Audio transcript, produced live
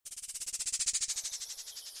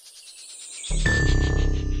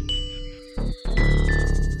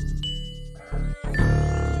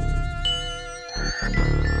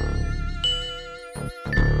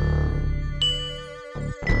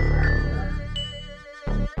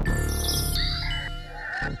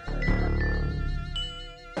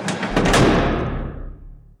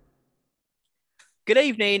Good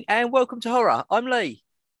evening and welcome to Horror. I'm Lee.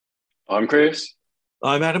 I'm Chris.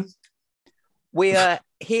 I'm Adam. We are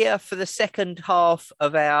here for the second half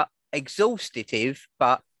of our exhaustive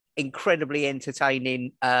but incredibly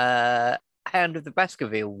entertaining Hound of the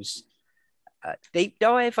Baskervilles deep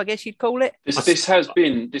dive, I guess you'd call it. This has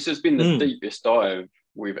been the deepest dive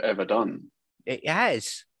we've ever done. It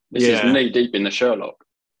has. This is knee deep in the Sherlock.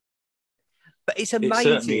 But it's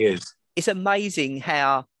amazing. It certainly is. It's amazing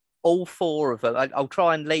how all four of them. I'll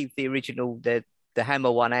try and leave the original, the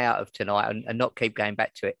Hammer one out of tonight and not keep going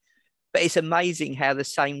back to it. But it's amazing how the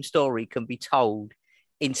same story can be told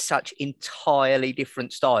in such entirely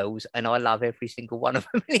different styles, and I love every single one of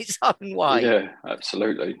them in its own way. Yeah,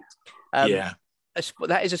 absolutely. That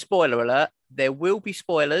is a spoiler alert. There will be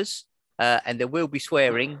spoilers and there will be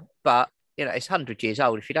swearing, but you know it's 100 years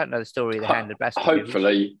old. If you don't know the story of the Hound of the Baskervilles,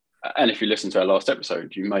 hopefully, and if you listen to our last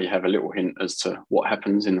episode, you may have a little hint as to what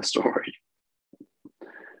happens in the story.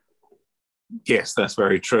 Yes, that's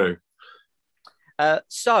very true.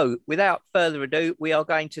 So, without further ado, we are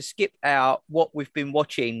going to skip our what we've been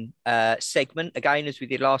watching segment again, as we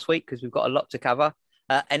did last week, because we've got a lot to cover.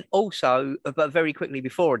 And also, but very quickly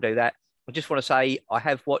before I do that, I just want to say I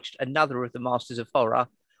have watched another of the Masters of Horror.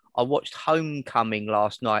 I watched Homecoming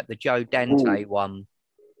last night, the Joe Dante one.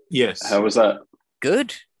 Yes. How was that?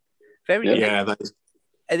 Good. Very good. Yeah, that is.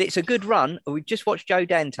 And it's a good run. We've just watched Joe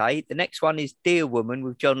Dante. The next one is Dear Woman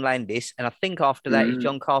with John Landis. And I think after that is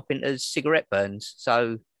John Carpenter's Cigarette Burns.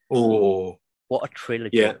 So, what a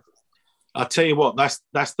trilogy. Yeah. I'll tell you what,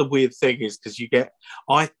 that's the weird thing is because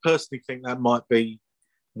I personally think that might be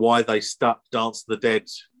why they stuck Dance of the Dead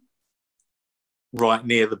right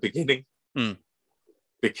near the beginning.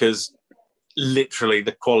 Because literally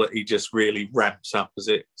the quality just really ramps up as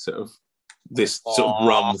it sort of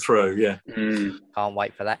run through. Yeah. Can't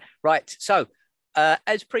wait for that. Right. So,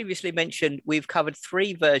 as previously mentioned, we've covered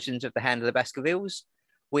 3 versions of the Hand of the Baskervilles.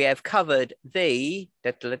 We have covered he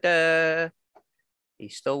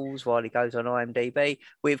stalls while he goes on IMDb.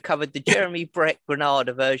 We've covered the Jeremy Brett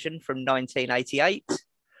Granada version from 1988.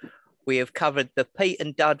 We have covered the Pete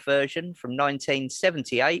and Dud version from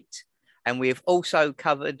 1978. And we have also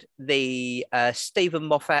covered the Stephen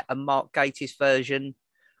Moffat and Mark Gatiss version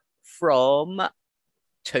from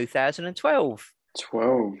 2012.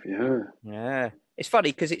 12, yeah. Yeah. It's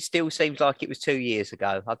funny because it still seems like it was 2 years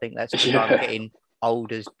ago. I think that's because I'm getting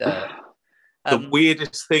old as dirt. The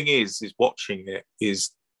weirdest thing is watching it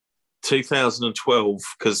is 2012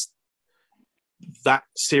 because that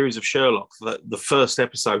series of Sherlock, the first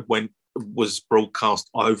episode was broadcast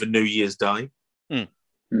over New Year's Day.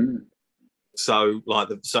 So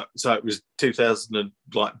so it was 2000 and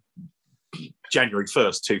January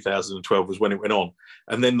 1st, 2012 was when it went on.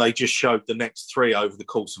 And then they just showed the next 3 over the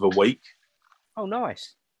course of a week. Oh,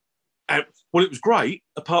 nice. And, well, it was great,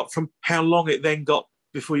 apart from how long it then got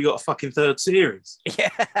before you got a fucking third series. Yeah.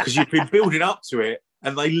 Because you've been building up to it,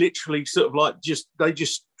 and they literally sort of they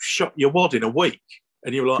just shot your wad in a week.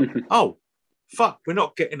 And you were like, oh, fuck, we're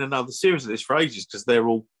not getting another series of this for ages because they're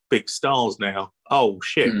all big stars now. Oh,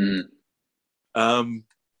 shit. And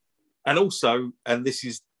also, and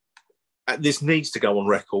this needs to go on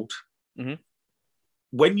record.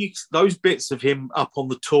 When those bits of him up on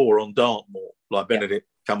the tour on Dartmoor, like Benedict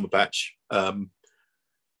Cumberbatch,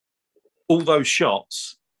 all those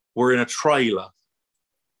shots were in a trailer,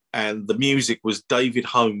 and the music was David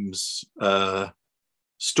Holmes'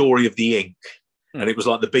 Story of the Ink, and it was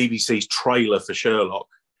like the BBC's trailer for Sherlock,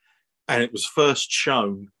 and it was first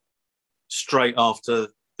shown straight after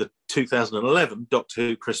the 2011 Doctor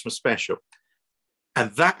Who Christmas special.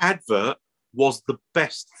 And that advert was the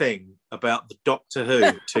best thing about the Doctor Who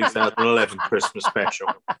 2011 Christmas special.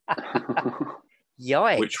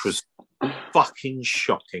 Yikes. Which was fucking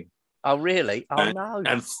shocking. Oh, really? Oh, no.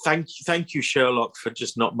 And thank you, Sherlock, for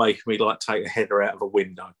just not making me take a header out of a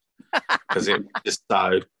window. Because it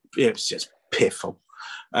was just piffle.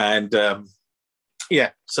 And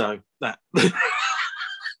so that...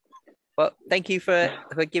 Well, thank you for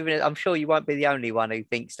giving it. I'm sure you won't be the only one who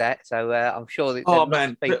thinks that. So I'm sure that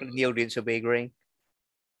people in the audience will be agreeing.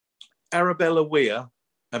 Arabella Weir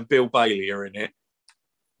and Bill Bailey are in it,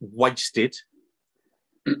 wasted,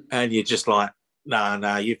 and you're just like, no.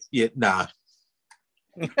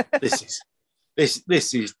 This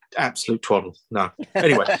is absolute twaddle. No.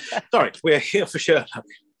 Anyway, sorry, we're here for Sherlock.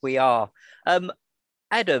 We are.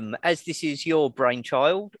 Adam, as this is your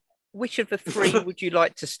brainchild, which of the 3 would you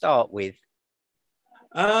like to start with?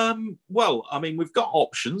 Well, I mean, we've got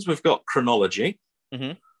options. We've got chronology.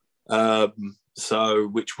 So,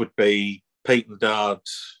 which would be Pete and Dud,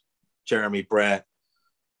 Jeremy Brett,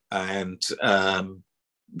 and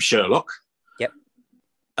Sherlock. Yep.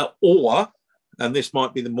 Or, and this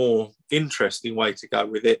might be the more interesting way to go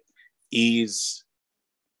with it, is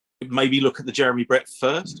maybe look at the Jeremy Brett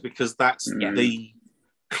first, because that's the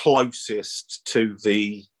closest to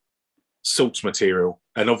the source material.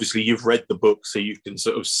 And obviously you've read the book, so you can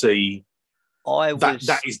sort of see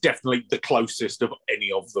that is definitely the closest of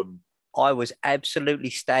any of them. I was absolutely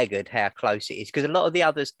staggered how close it is, because a lot of the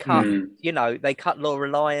others cut, they cut Laura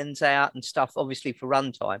Lyons out and stuff, obviously for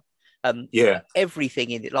runtime.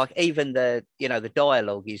 Everything in it, like even the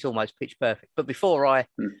dialogue is almost pitch perfect. But before I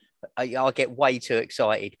get way too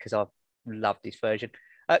excited because I love this version.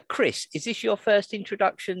 Chris, is this your first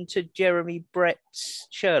introduction to Jeremy Brett's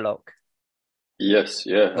Sherlock? Yes,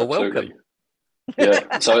 yeah, well, absolutely. Welcome.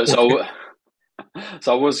 Yeah,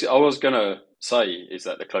 so I was gonna say, is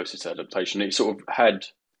that the closest adaptation? It sort of had,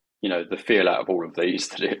 the feel out of all of these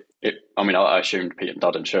that I assumed Pete and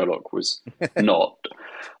Dud and Sherlock was not,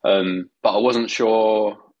 but I wasn't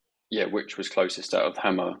sure, which was closest out of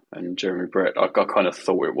Hammer and Jeremy Brett. I kind of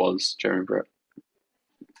thought it was Jeremy Brett.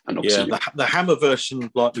 And obviously, the Hammer version,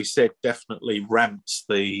 like we said, definitely ramps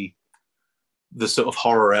the sort of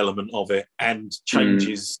horror element of it and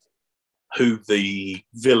changes who the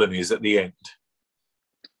villain is at the end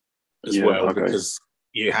as well, okay. Because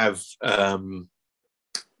you have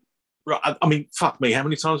fuck me, how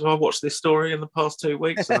many times have I watched this story in the past 2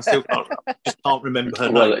 weeks and I still can't remember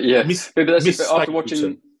her name. But after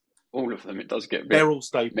watching all of them, it does get a bit Beryl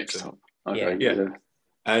Stapleton. Mixed up. Okay,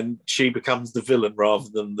 and she becomes the villain rather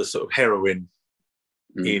than the sort of heroine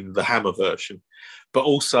in the Hammer version. But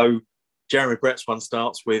also Jeremy Brett's one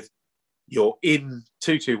starts with, you're in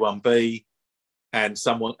 221B and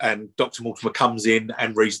Dr. Mortimer comes in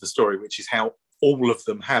and reads the story, which is how all of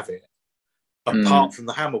them have it. Apart from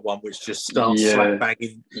the Hammer one, which just starts slap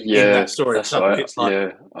banging in that story. It's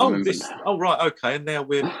like, okay, and now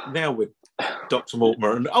we're Dr.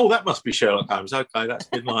 Mortimer, and that must be Sherlock Holmes. Okay, that's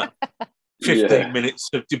been like 15 minutes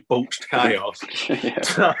of debauched chaos.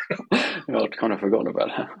 I'd kind of forgotten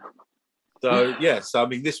about that. So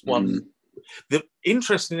this one,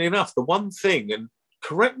 interestingly enough, the one thing, and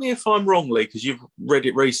correct me if I'm wrong, Lee, because you've read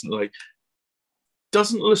it recently,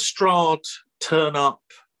 doesn't Lestrade turn up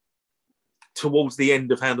towards the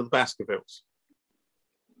end of Hound of the Baskervilles?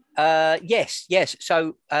 Yes.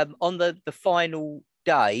 So on the final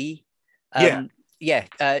day,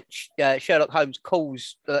 Sherlock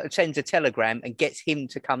Holmes sends a telegram and gets him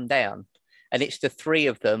to come down, and it's the three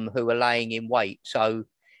of them who are laying in wait. So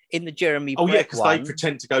in the Jeremy Brett because they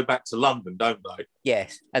pretend to go back to London, don't they?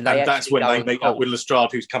 Yes, and that's when they meet up with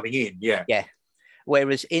Lestrade, who's coming in. Yeah.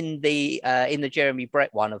 Whereas in the Jeremy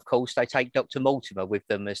Brett one, of course, they take Dr. Mortimer with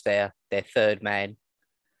them as their third man.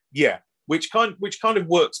 Yeah, which kind of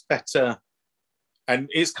works better, and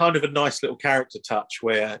it's kind of a nice little character touch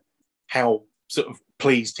where how sort of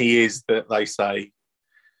pleased he is that they say,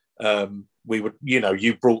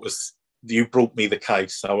 you brought me the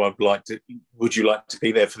case, so would you like to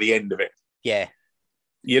be there for the end of it? Yeah.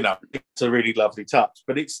 It's a really lovely touch,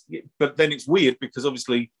 but then it's weird because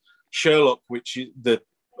obviously Sherlock, which is the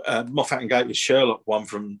Moffat and Gately's Sherlock one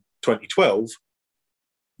from 2012,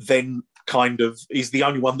 then kind of is the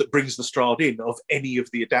only one that brings Lestrade in of any of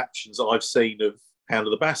the adaptations I've seen of Hound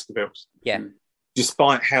of the Baskervilles. Yeah.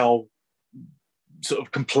 Despite how sort of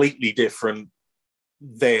completely different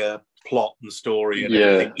their plot and story and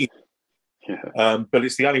everything is. Yeah. But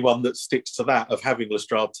it's the only one that sticks to that of having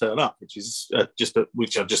Lestrade turn up, which is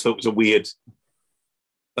which I just thought was a weird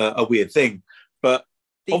thing. But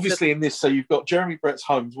obviously in this, so you've got Jeremy Brett's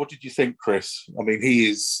Holmes. What did you think, Chris? I mean, he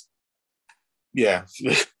is, I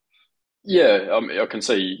can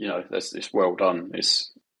see, it's well done.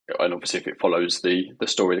 And obviously if it follows the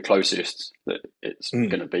story the closest, that it's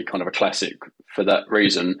going to be kind of a classic for that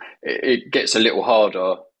reason. It gets a little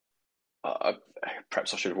harder.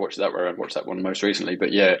 Perhaps I should have watched that where I watched that one most recently.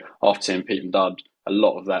 But after seeing Pete and Dud, a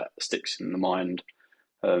lot of that sticks in the mind.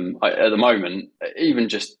 At the moment, even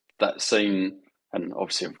just that scene, and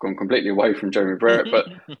obviously I've gone completely away from Jeremy Brett, but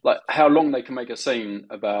like how long they can make a scene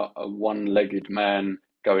about a one-legged man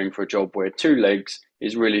going for a job where two legs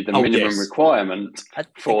is really the minimum requirement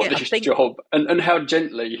for this job, and how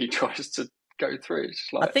gently he tries to go through. It's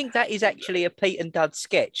like, I think that is actually a Pete and Dud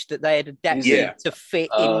sketch that they had adapted to fit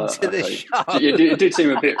into the show. It did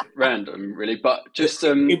seem a bit random, really, but just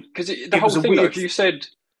because the whole thing, like you said,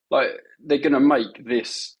 like they're going to make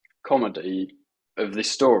this comedy of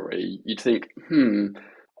this story, you'd think,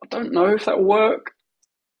 I don't know if that'll work.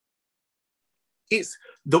 It's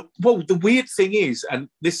the weird thing is, and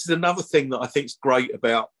this is another thing that I think is great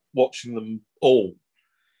about watching them all,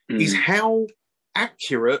 is how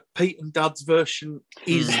accurate Pete and Dud's version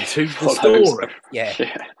is to the Follows. story. Yeah.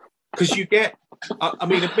 Because you get, I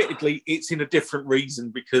mean, admittedly, it's in a different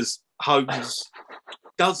reason because Holmes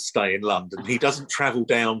does stay in London. He doesn't travel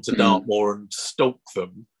down to Dartmoor and stalk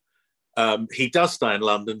them. He does stay in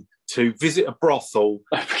London to visit a brothel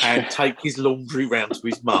and take his laundry round to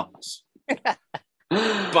his mum's.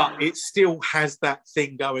 But it still has that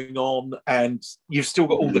thing going on, and you've still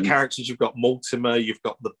got all the characters. You've got Mortimer, you've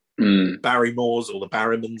got the Barrymores or the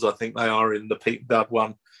Barrymans, I think they are in the Pete and Dud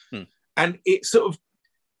one. And it sort of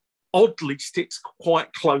oddly sticks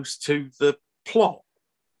quite close to the plot.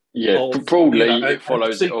 Yeah, broadly, it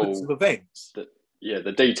follows it all. Of events.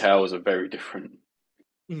 The details are very different.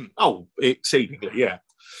 Oh, exceedingly, yeah.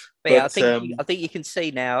 But yeah, I think you can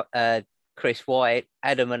see now, Chris, why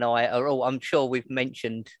Adam and I are all. I'm sure we've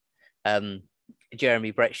mentioned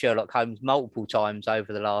Jeremy Brett Sherlock Holmes multiple times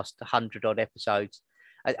over the last 100 odd episodes.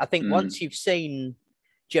 I think once you've seen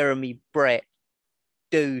Jeremy Brett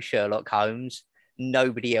do Sherlock Holmes,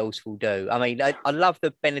 nobody else will do. I mean, I love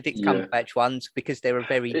the Benedict Cumberbatch ones because they're a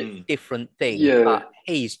very different thing, but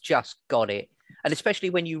he's just got it. And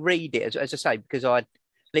especially when you read it, as I say, because I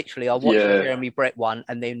watched the Jeremy Brett one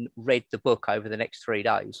and then read the book over the next 3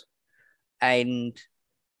 days. And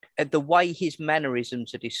the way his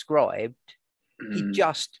mannerisms are described, he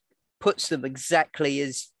just puts them exactly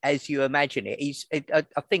as you imagine it.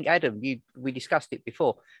 I think, Adam, we discussed it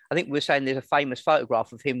before. I think we were saying there's a famous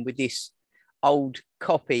photograph of him with this old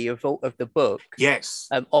copy of the book. Yes.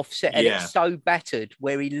 Offset, and it's so battered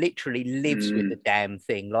where he literally lives with the damn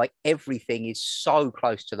thing. Like everything is so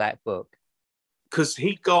close to that book. Because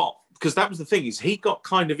that was the thing, is he got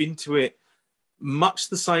kind of into it much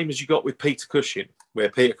the same as you got with Peter Cushing, where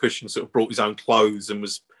Peter Cushing sort of brought his own clothes and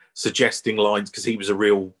was suggesting lines because he was a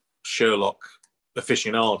real Sherlock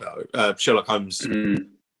aficionado, Sherlock Holmes,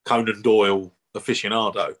 Conan Doyle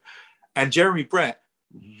aficionado. And Jeremy Brett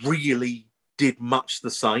really did much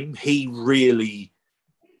the same. He really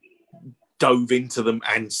dove into them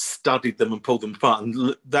and studied them and pulled them apart.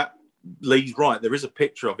 And that Lee's right. There is a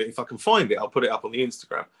picture of it. If I can find it, I'll put it up on the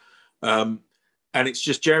Instagram. And it's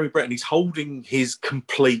just Jeremy Brett, and he's holding his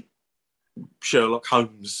complete Sherlock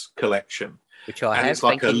Holmes collection. Which I have.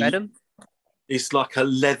 Thank you, madam. It's like a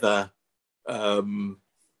leather bound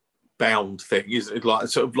thing.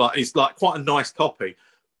 It's like quite a nice copy.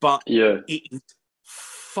 But it's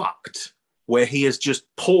fucked where he has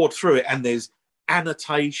just poured through it, and there's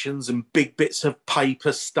annotations and big bits of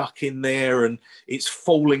paper stuck in there, and it's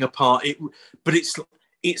falling apart. But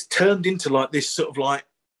it's turned into like this sort of like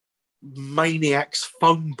maniac's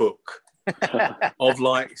phone book of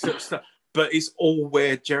like sort of stuff. But it's all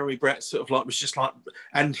where Jeremy Brett sort of like was just like,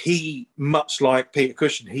 and he, much like Peter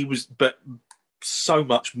Cushing, he was, but so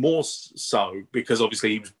much more so because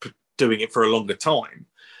obviously he was doing it for a longer time.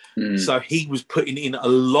 So he was putting in a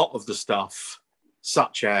lot of the stuff,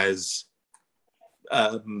 such as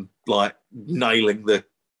like nailing the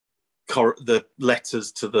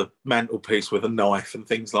letters to the mantelpiece with a knife and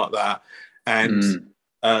things like that, and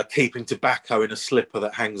keeping tobacco in a slipper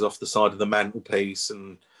that hangs off the side of the mantelpiece,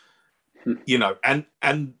 and you know, and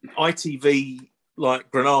ITV,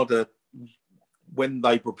 like Granada, when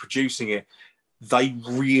they were producing it, they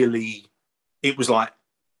really, it was like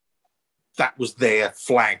that was their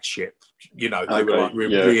flagship. You know, they were like, we're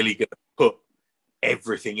really going to put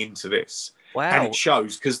everything into this. Wow. And it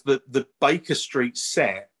shows because the Baker Street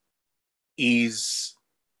set is,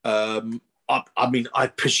 I mean, I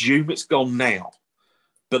presume it's gone now,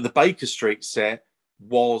 but the Baker Street set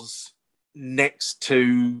was next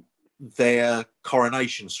to their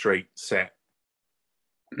Coronation Street set.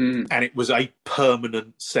 And it was a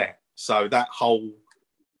permanent set. So that whole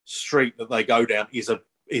street that they go down is a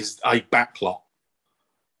backlot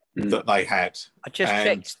that they had. I just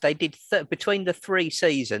checked. They did between the 3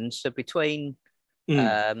 seasons. So between,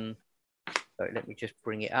 sorry, let me just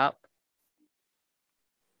bring it up.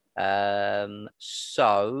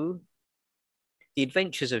 So The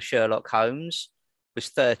Adventures of Sherlock Holmes was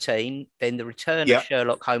 13. Then The Return of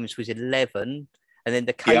Sherlock Holmes was 11. And then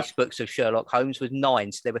the case books of Sherlock Holmes was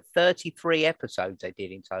 9. So there were 33 episodes they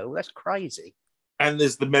did in total. That's crazy. And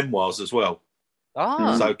there's the memoirs as well.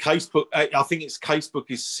 Ah. So casebook, I think it's casebook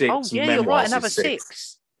is 6. Oh, yeah, you're right. Another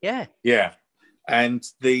 6. Yeah. Yeah. And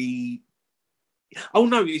it's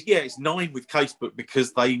 9 with casebook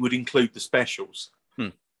because they would include the specials.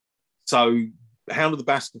 So Hound of the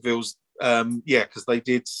Baskervilles, because they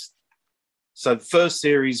did. So the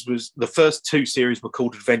first 2 series were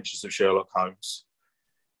called Adventures of Sherlock Holmes.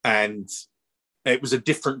 And it was a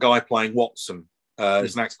different guy playing Watson.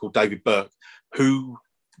 There's an actor called David Burke, who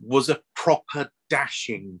was a proper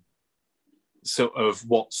dashing sort of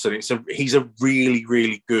Watson. He's a really,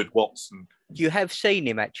 really good Watson. You have seen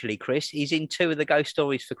him actually, Chris. He's in 2 of the Ghost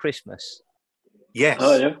Stories for Christmas. Yes.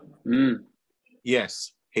 Oh yeah. Mm.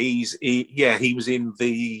 Yes. He was in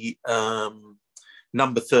the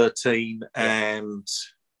number 13 and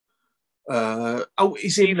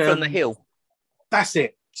he's in From the Hill. That's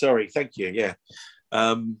it. Sorry, thank you. Yeah.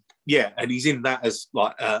 And he's in that as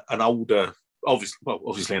like an older,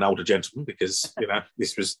 obviously an older gentleman, because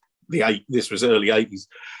this was early 80s.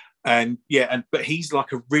 But he's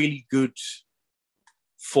like a really good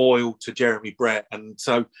foil to Jeremy Brett. And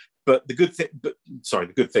so, the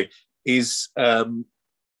good thing is,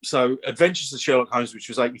 so Adventures of Sherlock Holmes, which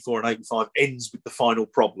was 84 and 85, ends with the final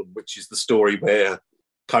problem, which is the story where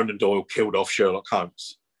Conan Doyle killed off Sherlock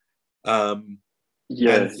Holmes. But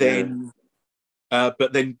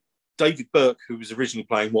then David Burke, who was originally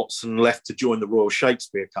playing Watson, left to join the Royal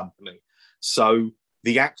Shakespeare Company. So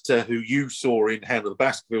the actor who you saw in Hand of the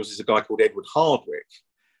Baskervilles is a guy called Edward Hardwicke,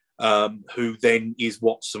 who then is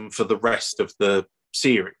Watson for the rest of the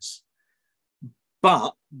series.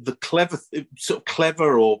 But the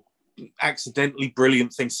clever or accidentally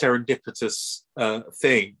brilliant thing, serendipitous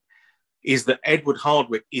thing, is that Edward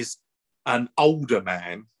Hardwicke is an older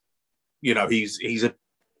man. He's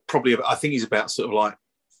probably, I think he's about sort of like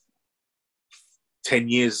 10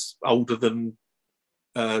 years older than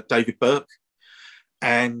David Burke.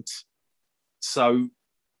 And so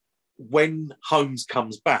when Holmes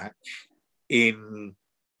comes back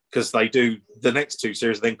because they do the next 2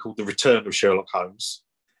 series then called The Return of Sherlock Holmes,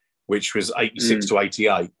 which was 86 to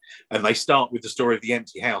 88. And they start with the story of the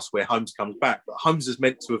empty house where Holmes comes back. But Holmes is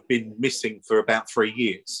meant to have been missing for about 3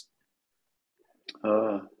 years.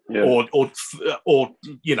 Or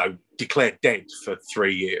declared dead for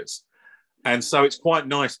 3 years. And so it's quite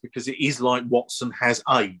nice because it is like Watson has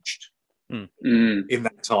aged in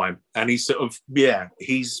that time. And he's sort of,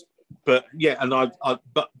 but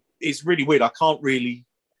it's really weird. I can't really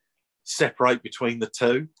separate between the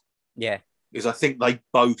 2. Yeah. Because I think they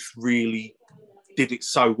both really did it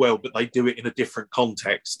so well, but they do it in a different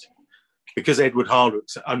context. Because Edward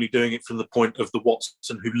Hardwicke's only doing it from the point of the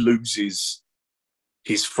Watson who loses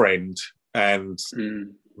his friend and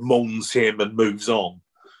mourns him and moves on.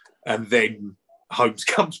 And then Holmes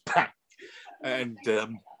comes back. And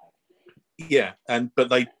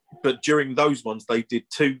but during those ones, they did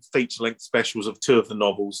 2 feature-length specials of 2 of the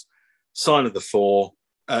novels, The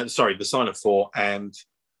Sign of 4 and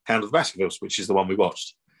Hound of the Baskervilles, which is the one we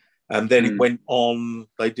watched. And then it went on,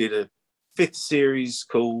 they did a 5th series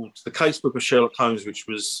called The Casebook of Sherlock Holmes, which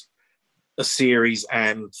was a series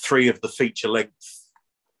and 3 of the feature-length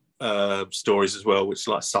stories as well, which is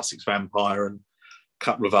like Sussex Vampire and a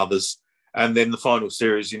couple of others. And then the final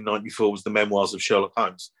series in 94 was The Memoirs of Sherlock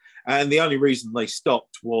Holmes. And the only reason they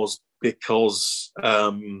stopped was because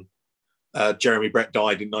Jeremy Brett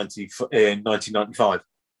died in 1995.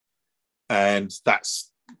 And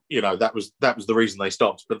that's, that was the reason they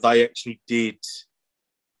stopped. But they actually did,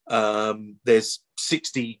 there's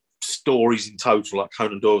 60 stories in total, like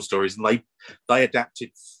Conan Doyle stories, and they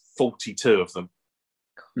adapted 42 of them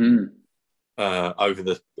over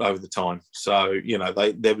the time. So,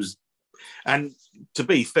 there was, and to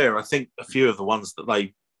be fair, I think a few of the ones that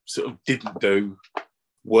they sort of didn't do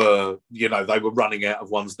were, they were running out of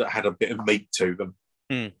ones that had a bit of meat to them.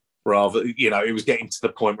 Rather, it was getting to the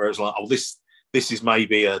point where it was like, oh, this is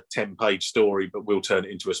maybe a 10-page story, but we'll turn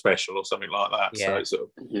it into a special or something like that. Yeah. So it's sort of,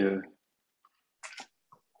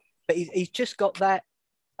 But he's just got that.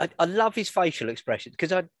 I love his facial expression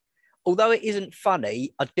because although it isn't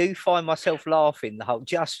funny, I do find myself laughing the whole,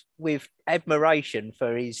 just with admiration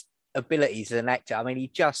for his abilities as an actor. I mean, he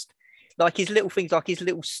just, like his little things, like his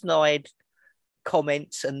little snide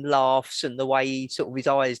comments and laughs and the way he sort of his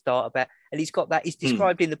eyes dart about, and he's got that, he's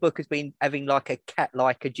described in the book as being having like a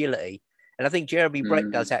cat-like agility. And I think Jeremy Brett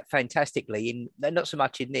does that fantastically not so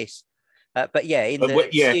much in this, but in the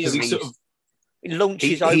series, he sort of, he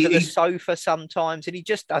launches over the sofa sometimes, and he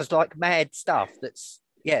just does like mad stuff that's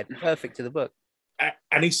perfect to the book.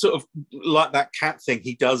 And he's sort of like that cat thing.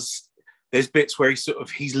 He does. There's bits where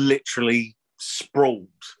he's literally sprawled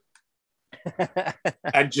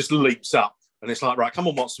and just leaps up, and it's like, right, come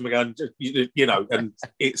on, Watson, we're going. And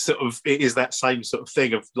it is that same sort of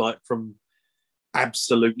thing of like from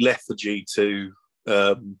absolute lethargy to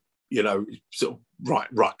sort of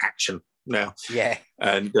right action now. Yeah.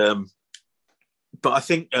 And but I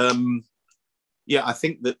think I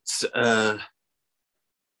think that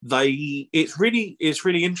it's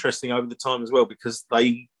really interesting over the time as well, because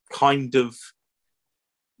they kind of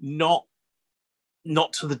not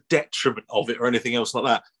to the detriment of it or anything else like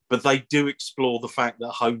that, but they do explore the fact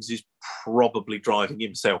that Holmes is probably driving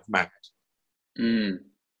himself mad.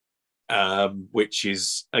 Which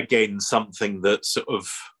is, again, something that sort of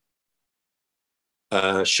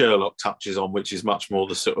Sherlock touches on, which is much more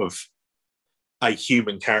the sort of a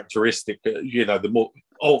human characteristic, the more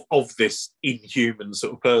of this inhuman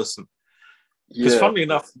sort of person. Because funnily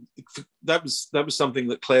enough, that was something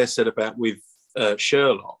that Claire said about with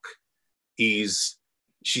Sherlock. Is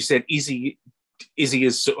she said, is he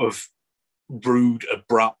as sort of rude,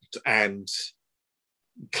 abrupt, and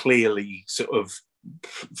clearly sort of,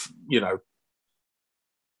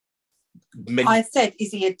 I said,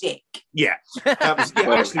 is he a dick? Yeah, that was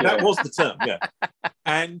that was the term. Yeah,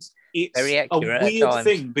 and it's a weird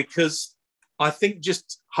thing because I think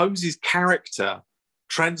just Holmes's character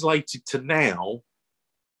translated to now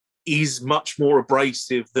is much more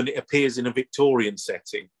abrasive than it appears in a Victorian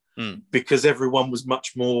setting, because everyone was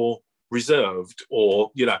much more reserved,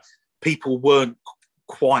 or people weren't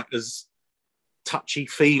quite as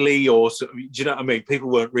touchy-feely, or sort of, do you know what I mean? People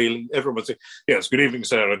weren't really. Everyone was saying, "Yes, good evening,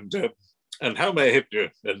 sir," and how may I help you?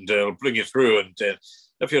 And I'll bring you through. And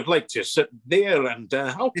if you'd like to sit there, and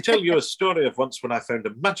I'll tell you a story of once when I found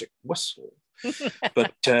a magic whistle.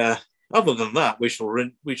 But other than that, we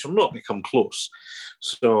shall not become close.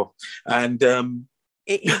 So, and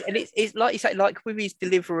it's like you say, like with his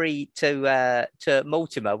delivery to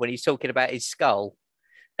Mortimer when he's talking about his skull,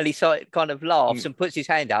 and he kind of laughs and puts his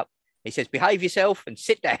hand up. He says, "Behave yourself and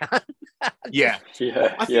sit down." Yeah.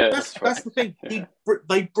 I think that's the thing.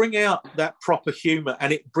 They bring out that proper humour,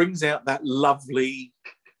 and it brings out that lovely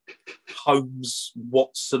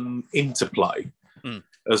Holmes-Watson interplay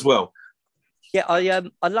as well. Yeah, I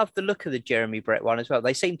love the look of the Jeremy Brett one as well.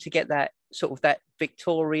 They seem to get that sort of that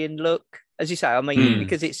Victorian look, as you say. I mean,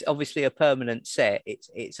 because it's obviously a permanent set,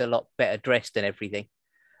 it's a lot better dressed and everything.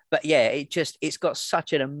 But yeah, it's got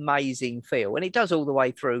such an amazing feel, and it does all the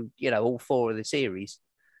way through, all 4 of the series.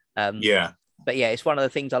 But yeah, it's one of the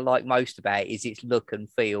things I like most about it is its look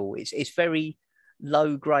and feel. It's very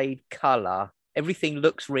low grade color. Everything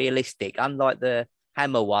looks realistic, unlike the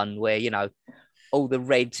Hammer one where all the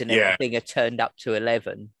reds and everything are turned up to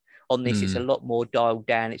 11. On this, it's a lot more dialed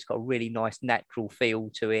down. It's got a really nice natural feel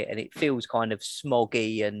to it, and it feels kind of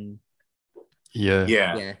smoggy and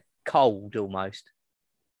cold almost.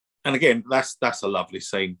 And again, that's a lovely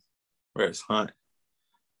scene where it's like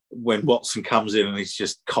when Watson comes in and he's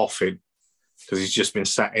just coughing because he's just been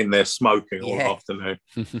sat in there smoking all afternoon.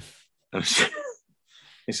 And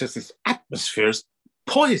he says, "This atmosphere is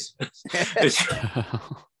poison."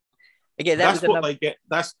 Again, that's what they get.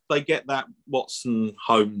 They get that Watson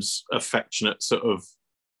Holmes affectionate sort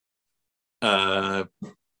of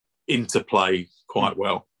interplay quite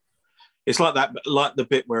well. It's like that, like the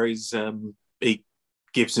bit where he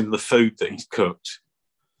gives him the food that he's cooked.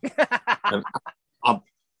 And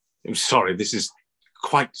I'm sorry, this is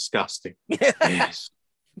quite disgusting. Yes,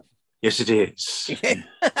 it is.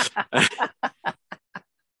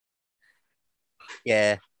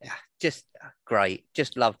 Yeah, just great.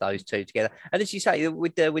 Just love those two together. And as you say,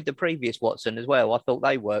 with the previous Watson as well, I thought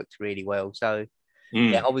they worked really well. So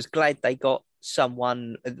yeah, I was glad they got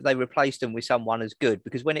someone. They replaced them with someone as good,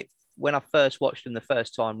 because when I first watched them the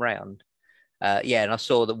first time round, and I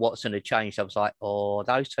saw that Watson had changed, I was like, oh,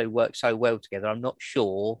 those two work so well together. I'm not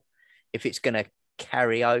sure if it's going to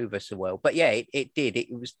carry over so well. But yeah, it did.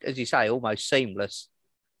 It was, as you say, almost seamless.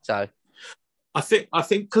 So I think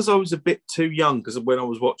because I was a bit too young, because when I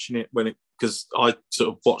was watching it, because I sort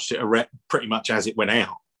of watched it pretty much as it went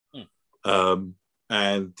out. I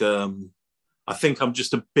think I'm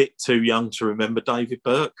just a bit too young to remember David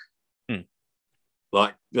Burke.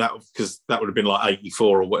 Like that, because that would have been like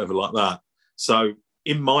 84 or whatever like that. So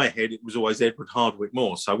in my head, it was always Edward Hardwicke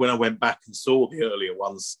Moore. So when I went back and saw the earlier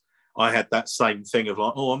ones, I had that same thing of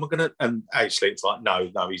like, oh, am I going to... And actually, it's like, no,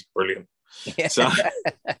 he's brilliant. Yeah. So,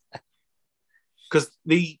 because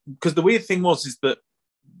the weird thing is that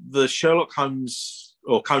the Sherlock Holmes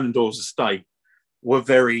or Conan Doyle's estate were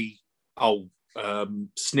very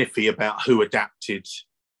sniffy about who adapted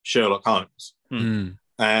Sherlock Holmes.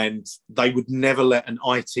 And they would never let an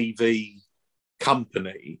ITV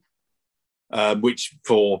company, which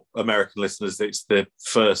for American listeners, it's the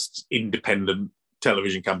first independent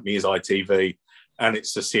television company is ITV, and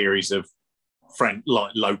it's a series of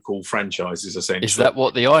local franchises, essentially. Is that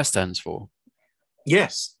what the I stands for?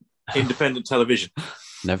 Yes, independent television.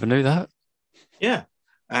 Never knew that. Yeah,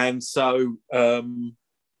 and so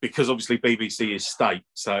because obviously BBC is state,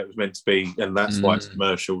 so it was meant to be, and that's why it's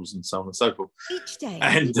commercials and so on and so forth. Each day,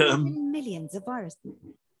 and millions of viruses.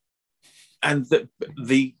 And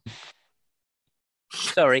the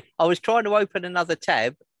Sorry, I was trying to open another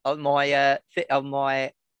tab on my on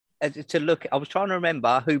my to look. I was trying to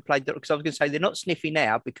remember who played the, because I was going to say they're not sniffy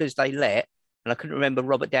now because they let, and I couldn't remember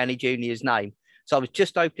Robert Downey Jr.'s name. So I was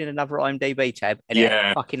just opening another IMDb tab and it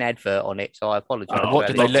had a fucking advert on it. So I apologise. What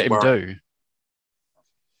did they let him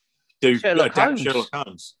do? Sherlock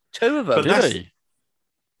Holmes. Two of them. Really?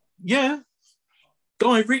 Yeah.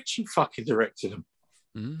 Guy Ritchie fucking directed them.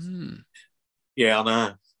 Mm. Yeah, I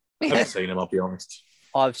know. I haven't seen them, I'll be honest.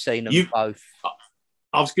 I've seen them both.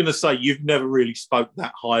 I was going to say, you've never really spoke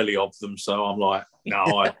that highly of them, so I'm like,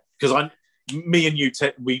 no, because me and you,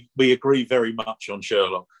 we agree very much on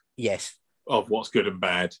Sherlock. Yes. Of what's good and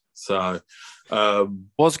bad. So,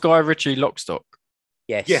 was Guy Ritchie Lockstock?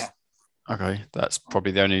 Yes. Yeah. Okay, that's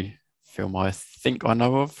probably the only film I think I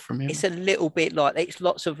know of from him. It's a little bit like, it's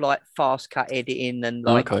lots of like fast cut editing and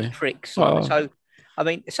like tricks. So, I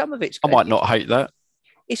mean, some of it's. I might not hate that.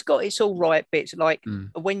 It's got its all right bits. Like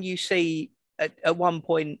when you see at one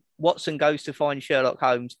point Watson goes to find Sherlock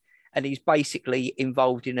Holmes and he's basically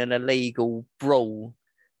involved in an illegal brawl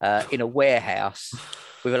in a warehouse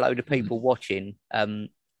with a load of people watching.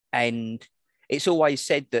 And it's always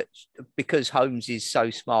said that because Holmes is so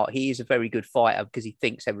smart, he is a very good fighter because he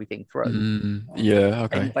thinks everything through. Yeah,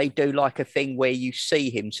 okay. And they do like a thing where you see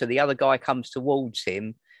him. So the other guy comes towards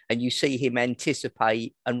him and you see him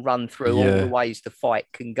anticipate and run through all the ways the fight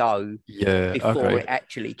can go before it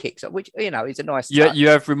actually kicks up, which, you know, is a nice touch. Yeah, you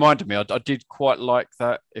have reminded me. I did quite like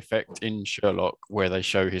that effect in Sherlock where they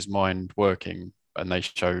show his mind working and they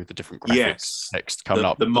show the different graphics text coming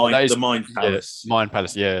up. The mind palace. Mind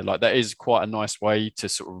palace, yeah. Like that is quite a nice way to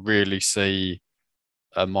sort of really see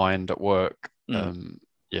a mind at work.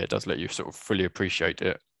 It does let you sort of fully appreciate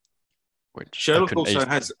it. Which Sherlock also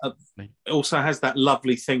has that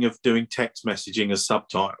lovely thing of doing text messaging as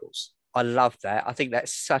subtitles. I love that. I think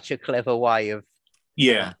that's such a clever way of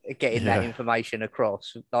getting that information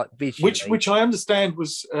across, like visually. Which I understand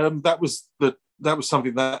was that was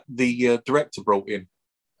something that the director brought in.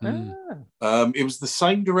 It was the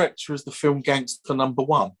same director as the film Gangster Number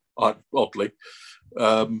One, oddly.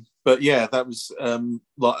 But yeah, that was a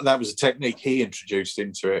technique he introduced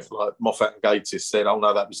into it. Like Moffat and Gatiss said, "Oh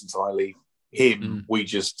no, that was entirely him. We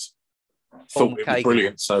just thought it was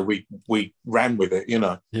brilliant, so we ran with it, you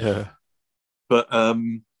know." Yeah. But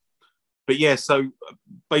yeah, so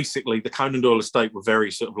basically, the Conan Doyle estate were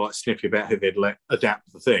very sort of like snippy about who they'd let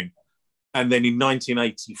adapt the thing, and then in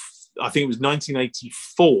 1980, I think it was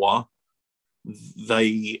 1984,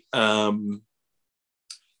 they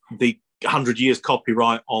the 100 years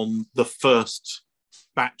copyright on the first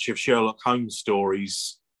batch of Sherlock Holmes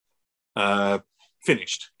stories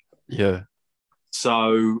finished. Yeah.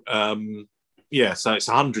 So, so it's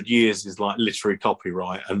 100 years is like literary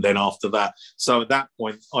copyright. And then after that, so at that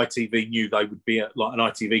point, ITV knew they would be like an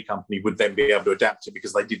ITV company would then be able to adapt it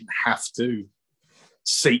because they didn't have to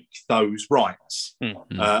seek those rights.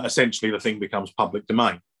 Essentially, the thing becomes public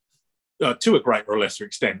domain to a greater or lesser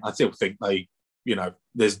extent. I still think they, you know,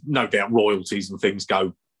 there's no doubt royalties and things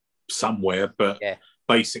go somewhere, but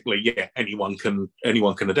basically, anyone can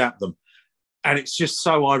adapt them. And it's just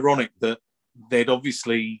so ironic that they'd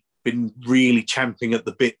obviously been really champing at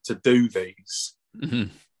the bit to do these.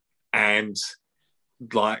 And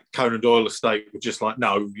like Conan Doyle estate were just like,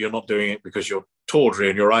 no, you're not doing it because you're tawdry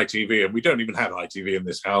and you're ITV, and we don't even have ITV in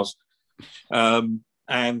this house.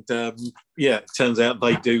 It turns out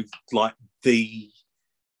they do like the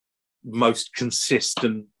most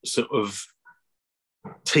consistent sort of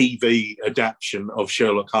TV adaptation of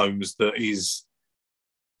Sherlock Holmes that is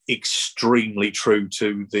extremely true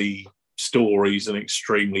to the stories and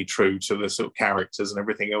extremely true to the sort of characters and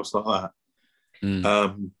everything else like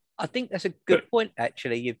that. I think that's a good point.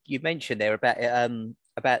 Actually, you mentioned there about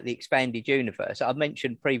the expanded universe. I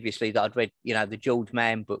mentioned previously that I'd read, you know, the George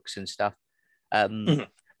Mann books and stuff. But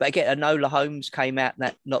again, Enola Holmes came out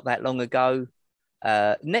not that long ago.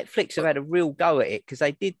 Netflix have had a real go at it because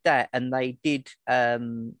they did that and they did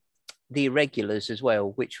The Irregulars as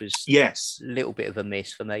well, which was a little bit of a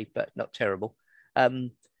miss for me, but not terrible.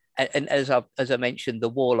 And as I mentioned, the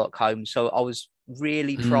Warlock Holmes. So I was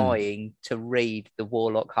really trying to read the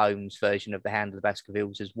Warlock Holmes version of The Hound of the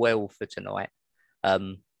Baskervilles as well for tonight.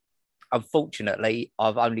 Unfortunately,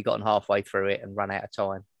 I've only gotten halfway through it and run out of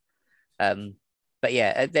time. But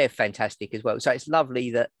yeah, they're fantastic as well. So it's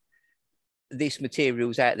lovely that this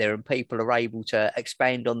material's out there and people are able to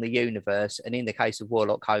expand on the universe. And in the case of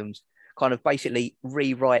Warlock Holmes, kind of basically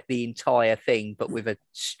rewrite the entire thing, but with a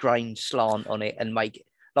strange slant on it and make it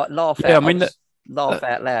like laugh out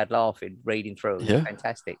loud laughing, reading through it. Yeah.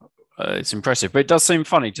 Fantastic. It's impressive, but it does seem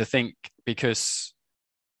funny to think because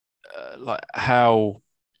like how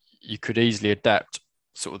you could easily adapt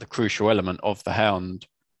sort of the crucial element of the Hound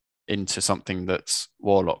into something that's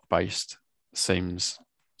Warlock based seems.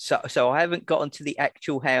 So I haven't gotten to the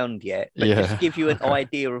actual Hound yet, but just to give you an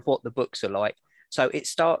idea of what the books are like. So it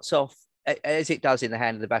starts off, as it does in The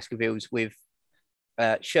Hand of the Baskervilles, with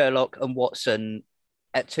Sherlock and Watson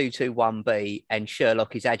at 221B, and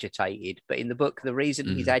Sherlock is agitated. But in the book, the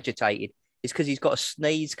reason he's agitated is because he's got a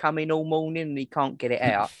sneeze coming all morning and he can't get it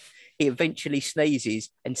out. He eventually sneezes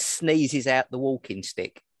and sneezes out the walking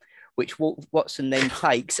stick, which Watson then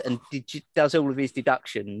takes and does all of his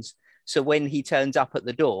deductions. So when he turns up at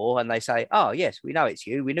the door and they say, "Oh, yes, we know it's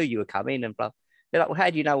you. We knew you were coming," and blah, they're like, "Well, how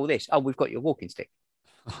do you know all this?" "Oh, we've got your walking stick."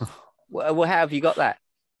 Well, how have you got that?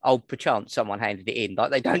 "Oh, perchance someone handed it in." Like,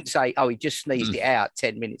 they don't say, "Oh, he just sneezed it out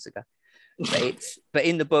 10 minutes ago." But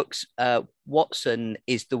in the books, Watson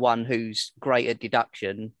is the one who's great at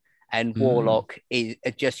deduction, and Warlock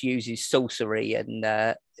just uses sorcery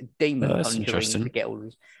and demon conjuring to get all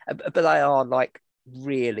this. But they are like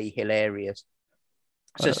really hilarious.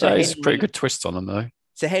 So that is a pretty good twist on them, though.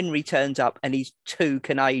 So Henry turns up and he's too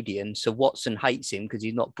Canadian, so Watson hates him because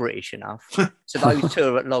he's not British enough. So those two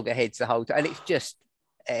are at loggerheads the whole time, and it's just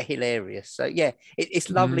hilarious. So yeah, it's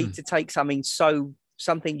lovely to take something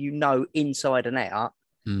inside and out,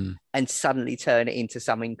 and suddenly turn it into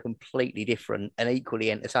something completely different and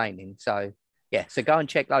equally entertaining. So yeah, so go and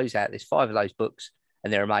check those out. There's 5 of those books,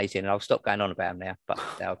 and they're amazing. And I'll stop going on about them now, but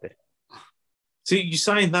they are good. See, you're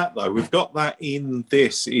saying that though. We've got that in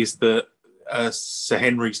this. Is that Sir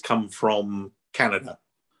Henry's come from Canada?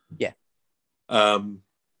 Yeah.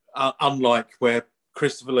 Unlike where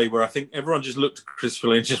Christopher Lee, where I think everyone just looked at Christopher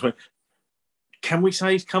Lee and just went, "Can we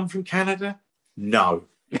say he's come from Canada?" No,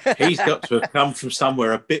 he's got to have come from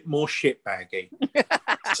somewhere a bit more shitbaggy.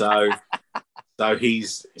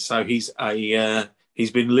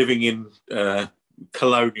 He's been living in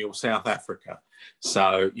colonial South Africa.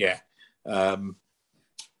 So yeah.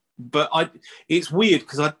 But it's weird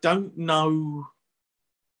because I don't know.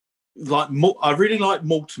 Like, I really like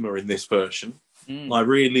Mortimer in this version. I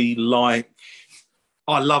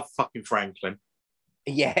love fucking Franklin.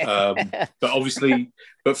 Yeah.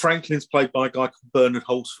 But Franklin's played by a guy called Bernard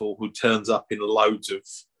Halsfall, who turns up in loads of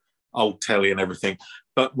old telly and everything.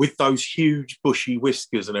 But with those huge bushy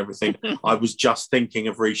whiskers and everything, I was just thinking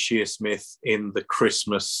of Reece Shearsmith in the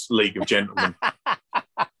Christmas League of Gentlemen.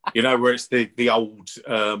 You know, where it's the old,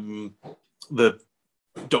 the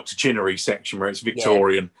Dr. Chinnery section where it's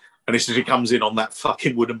Victorian. Yeah. And it's as he comes in on that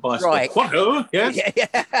fucking wooden bicycle. Right. What? Oh, yes.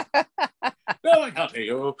 Yeah. No, I can't hear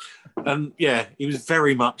you. And yeah, he was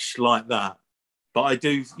very much like that. But I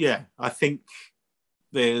think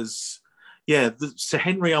there's, Sir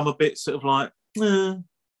Henry, I'm a bit sort of like,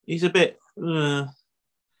 he's a bit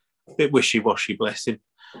wishy-washy, bless him.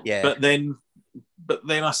 Yeah. But then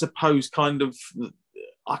I suppose kind of,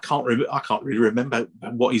 I can't really remember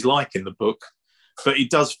what he's like in the book, but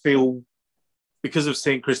it does feel, because of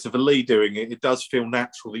seeing Christopher Lee doing it, it does feel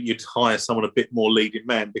natural that you'd hire someone a bit more leading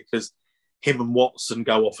man, because him and Watson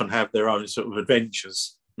go off and have their own sort of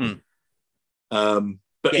adventures.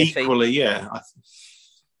 But equally,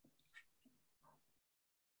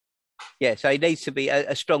 so he needs to be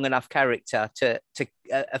a strong enough character to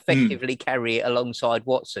effectively carry it alongside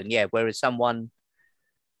Watson. Yeah, whereas someone,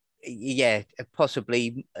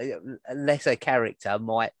 possibly a lesser character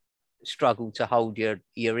might struggle to hold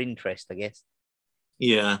your interest, I guess.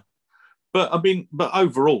 Yeah, but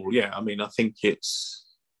overall, I think it's,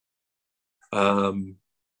 and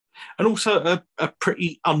also a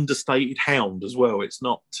pretty understated Hound as well. It's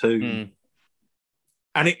not too,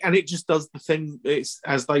 and it just does the thing. It's,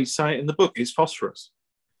 as they say it in the book, it's phosphorus.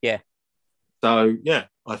 Yeah. So yeah,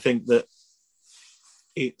 I think that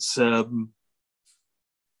it's.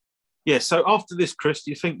 So after this, Chris, do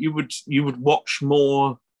you think you would watch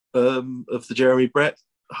more of the Jeremy Brett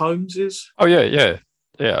Holmeses? Oh yeah,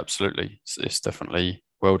 absolutely. It's definitely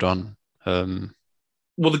well done.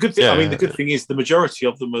 Well, the good thing, the good thing is the majority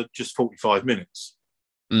of them are just 45 minutes.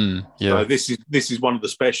 So this is one of the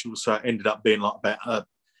specials. So it ended up being like about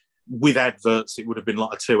with adverts, it would have been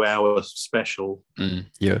like a 2-hour special on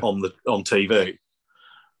TV.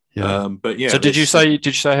 Yeah. But yeah. So did you say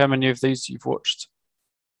how many of these you've watched?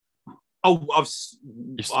 Oh,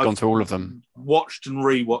 You've gone through all of them. Watched and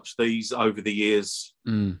rewatched these over the years.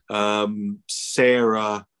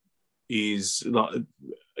 Sarah is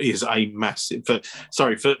a massive. For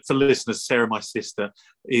listeners, Sarah, my sister,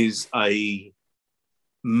 is a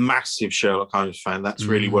massive Sherlock Holmes fan. That's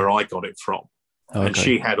really where I got it from. Okay. And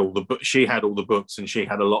she had all the books, and she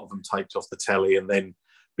had a lot of them taped off the telly. And then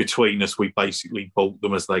between us, we basically bought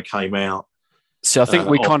them as they came out. See, I think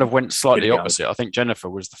we kind of went slightly video. opposite. I think Jennifer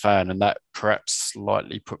was the fan, and that perhaps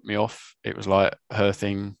slightly put me off. It was like her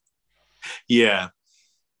thing. Yeah.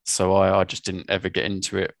 So I just didn't ever get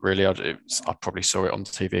into it, really. I probably saw it on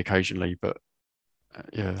TV occasionally, but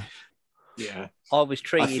yeah. Yeah. I was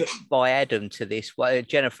treated by Adam to this. Well,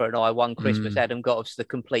 Jennifer and I, one Christmas, Adam got us the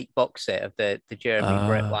complete box set of the Jeremy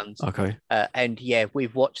Brett ones. Okay. And yeah,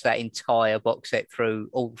 we've watched that entire box set through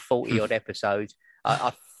all 40 odd episodes.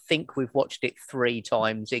 I think we've watched it 3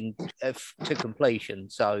 times to completion.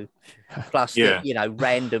 So plus,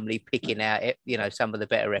 randomly picking out some of the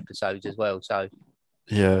better episodes as well. So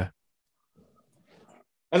yeah.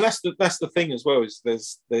 And that's the thing as well, is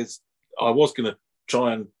there's I was going to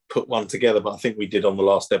try and put one together, but I think we did on the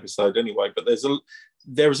last episode anyway. But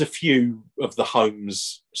there's a few of the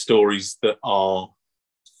Holmes stories that are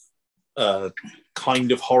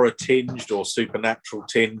kind of horror tinged or supernatural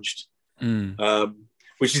tinged,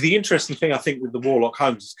 which is the interesting thing I think with the Warlock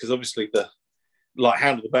Holmes, because obviously like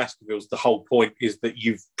Hound of the Baskervilles, the whole point is that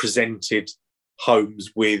you've presented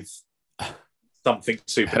Holmes with something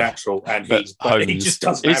supernatural, and he just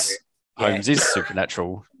doesn't have it. Holmes is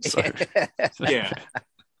supernatural, so yeah.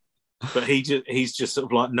 But he's just sort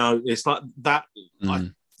of like, no, it's like that. I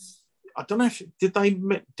don't know did they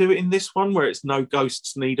do it in this one where it's no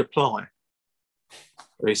ghosts need apply?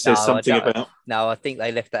 Or he says something about. No, I think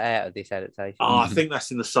they left that out of this adaptation. Oh, I think that's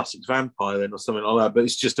in the Sussex Vampire then, or something like that. But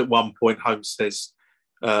it's just at one point Holmes says,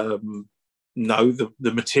 "No, the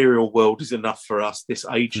material world is enough for us. This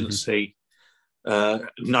agency." That's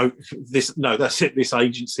it. This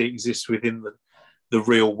agency exists within the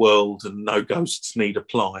real world, and no ghosts need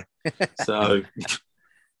apply. So,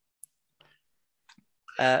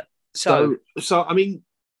 so I mean,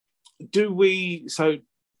 do we? So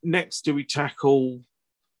next, do we tackle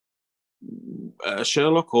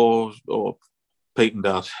Sherlock or Pete and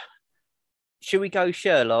Dud? Should we go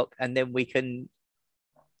Sherlock, and then we can?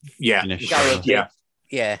 Yeah, go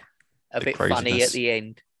a bit funny at the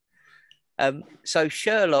end. So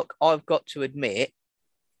Sherlock, I've got to admit,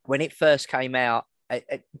 when it first came out,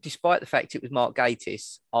 despite the fact it was Mark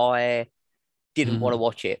Gatiss, I didn't want to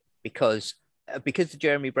watch it because the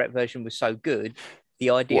Jeremy Brett version was so good. The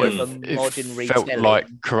idea of a modern retelling felt like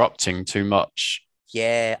corrupting too much.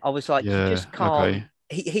 Yeah, I was like, you just can't. Okay.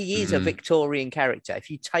 He is a Victorian character. If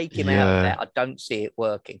you take him out of that, I don't see it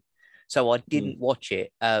working. So I didn't watch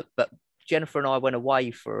it. But Jennifer and I went away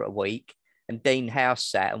for a week. And Dean House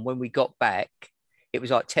sat, and when we got back, it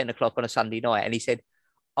was like 10 o'clock on a Sunday night, and he said,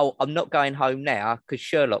 "Oh, I'm not going home now because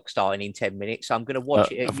Sherlock's starting in 10 minutes, so I'm going to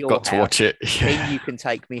watch it at your house. I've got to watch it. Then you can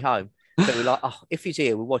take me home." So we're like, "Oh, if he's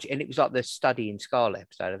here, we'll watch it." And it was like the Study in Scarlet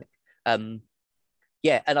episode, I think.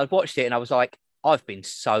 And I watched it, and I was like, "I've been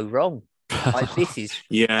so wrong. Like, this is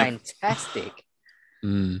fantastic."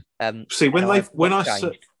 See, when I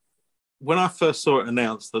first saw it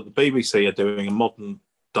announced that the BBC are doing a modern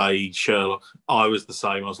day Sherlock, I was the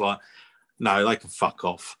same. I was like, no, they can fuck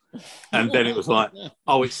off. And then it was like,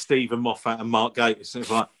 oh, it's Stephen Moffat and Mark Gatiss. And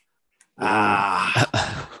it's like, I'm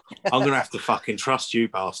going to have to fucking trust you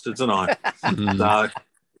bastards, aren't I? So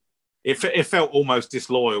it felt almost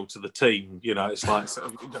disloyal to the team. It's like,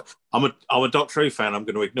 I'm a Doctor Who fan. I'm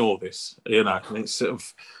going to ignore this, and it's sort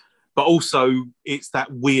of, but also it's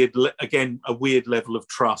that weird, a weird level of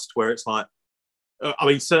trust where it's like, I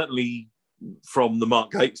mean, certainly from the Mark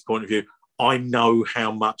Gatiss point of view, I know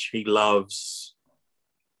how much he loves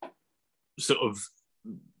sort of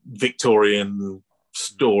Victorian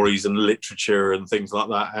stories and literature and things like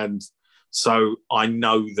that. And so I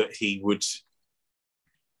know that he would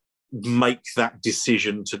make that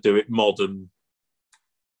decision to do it modern.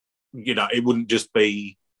 It wouldn't just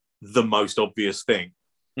be the most obvious thing.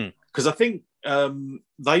 Because I think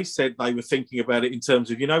they said they were thinking about it in terms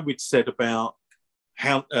of, we'd said about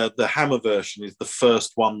how the Hammer version is the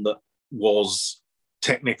first one that was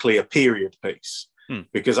technically a period piece,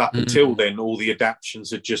 because up until then all the adaptions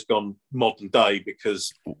had just gone modern day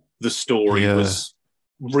because the story was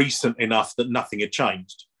recent enough that nothing had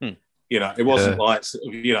changed. It wasn't like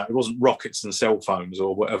it wasn't rockets and cell phones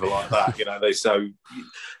or whatever like that. So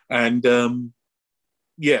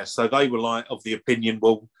they were like of the opinion,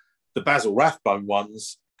 well, the Basil Rathbone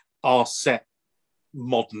ones are set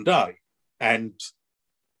modern day, and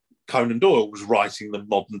Conan Doyle was writing them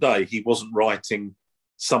modern day. He wasn't writing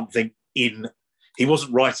he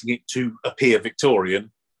wasn't writing it to appear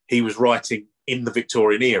Victorian. He was writing in the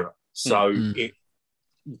Victorian era. So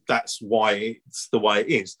that's why it's the way it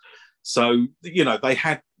is. So,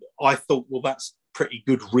 I thought, well, that's pretty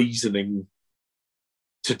good reasoning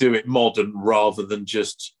to do it modern rather than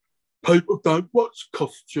just people don't watch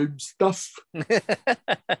costume stuff.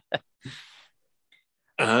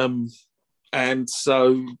 And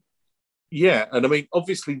so, yeah, and I mean,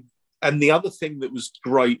 obviously, and the other thing that was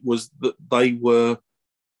great was that they were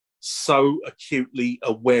so acutely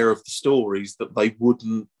aware of the stories that they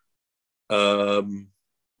wouldn't,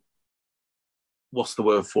 what's the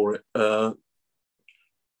word for it?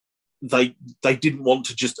 They didn't want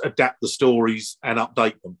to just adapt the stories and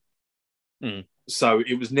update them. So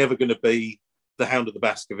it was never going to be The Hound of the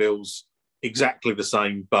Baskervilles exactly the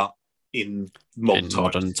same, but in modern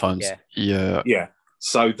times. Yeah.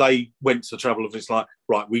 So they went to the trouble of, it's like,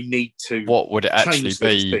 right, we need to. What would it actually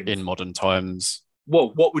be in modern times?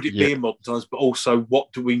 Well, what would it be in modern times? But also,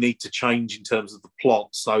 what do we need to change in terms of the plot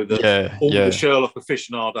so that all the Sherlock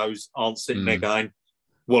aficionados aren't sitting there going,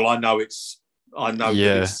 "Well, I know that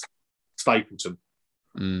it's Stapleton,"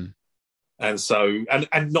 and so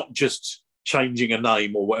and not just changing a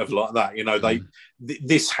name or whatever like that. You know,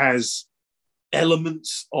 this has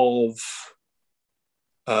elements of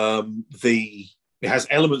it has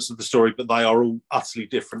elements of the story, but they are all utterly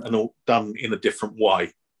different and all done in a different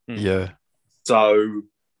way. Yeah. So,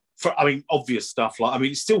 obvious stuff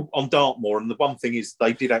it's still on Dartmoor, and the one thing is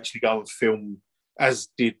they did actually go and film, as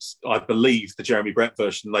did, I believe, the Jeremy Brett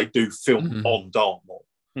version. They do film on Dartmoor.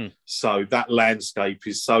 So that landscape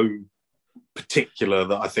is so particular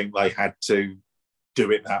that I think they had to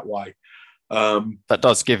do it that way. That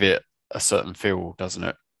does give it a certain feel, doesn't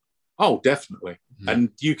it? Oh, definitely.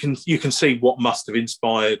 And you can see what must have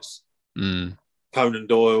inspired Conan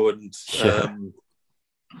Doyle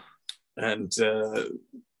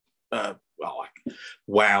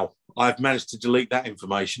wow, I've managed to delete that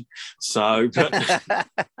information. So,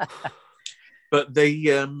 but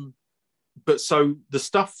so the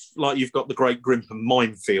stuff like you've got the Great Grimpen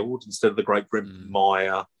Minefield instead of the Great Grimpen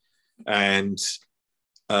Mire, and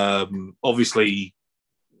obviously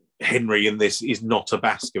Henry in this is not a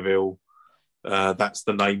Baskerville. That's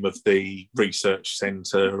the name of the research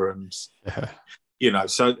centre, and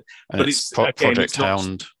so. But it's Project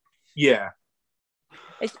Hound. Yeah.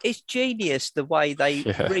 It's genius the way they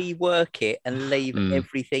rework it and leave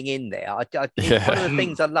everything in there. It's one of the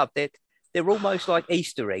things I love. They're almost like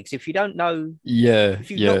Easter eggs. If you don't know, if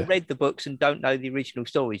you've not read the books and don't know the original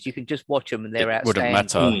stories, you can just watch them and they're outstanding.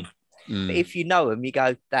 Wouldn't matter. But if you know them, you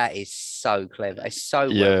go, that is so clever. It's so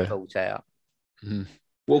well thought out.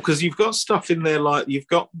 Well, because you've got stuff in there like you've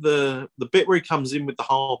got the bit where he comes in with the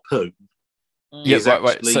harpoon.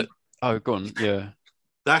 Right. So, go on. Yeah.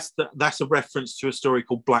 That's a reference to a story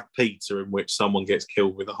called Black Peter, in which someone gets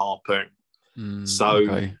killed with a harpoon.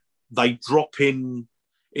 They drop in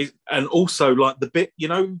it, and also like the bit,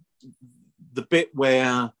 the bit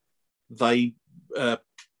where they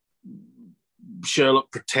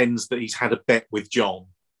Sherlock pretends that he's had a bet with John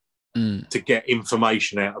to get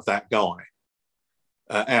information out of that guy,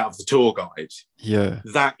 out of the tour guide. Yeah,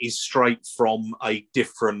 that is straight from a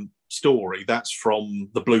different story. That's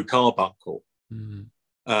from the Blue Carbuncle.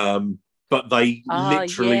 But they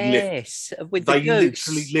literally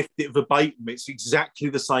literally lift it verbatim. It's exactly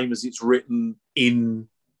the same as it's written in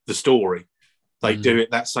the story. They do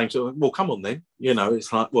it that same sort of, well, come on then.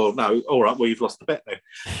 It's like, well, no, all right, well, you've lost the bet then.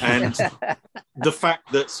 And the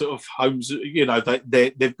fact that sort of Holmes,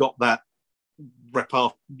 they've got that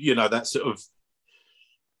that sort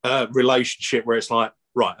of relationship where it's like,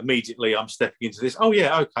 right, immediately I'm stepping into this. Oh,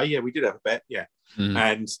 yeah, okay, yeah, we did have a bet, yeah.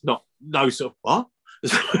 And no sort of, what?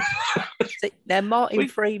 Now, Martin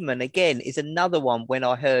Freeman, again, is another one when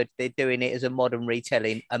I heard they're doing it as a modern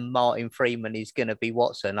retelling and Martin Freeman is going to be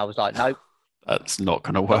Watson. I was like, nope. That's not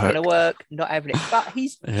going to work. Not going to work, not having it. But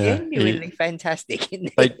he's genuinely fantastic in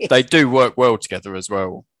they do work well together as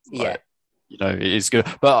well. Yeah. It is good.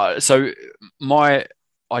 But so I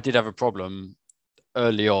did have a problem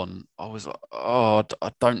early on. I was like, I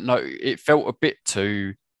don't know. It felt a bit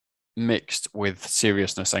too mixed with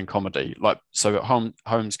seriousness and comedy. Like, so at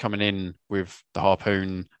Holmes coming in with the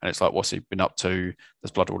harpoon and it's like, what's he been up to?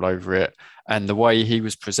 There's blood all over it. And the way he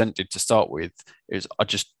was presented to start with is I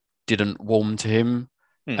just didn't warm to him.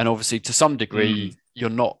 And obviously to some degree you're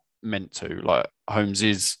not meant to. Like, Holmes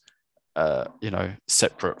is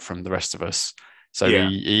separate from the rest of us. So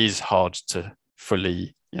he is hard to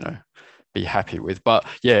fully, be happy with. But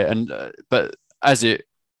but as it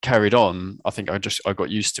carried on, I think I got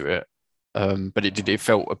used to it. But it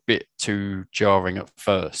felt a bit too jarring at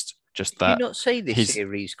first. Just that. Did you not see this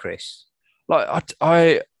series, Chris? Like,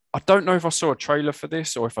 I don't know if I saw a trailer for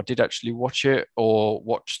this or if I did actually watch it or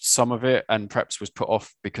watched some of it and perhaps was put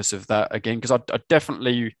off because of that again. Because I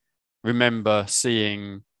definitely remember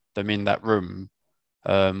seeing them in that room.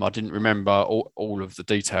 I didn't remember all of the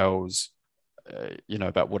details,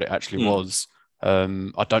 about what it actually was.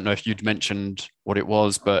 I don't know if you'd mentioned what it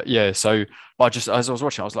was, but yeah. So I just, as I was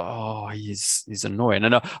watching, I was like, oh, he's annoying.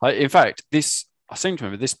 And in fact, I seem to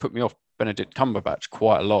remember this put me off Benedict Cumberbatch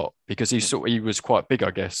quite a lot because he was quite big,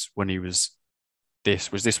 I guess, when he was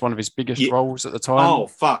this. Was this one of his biggest roles at the time? Oh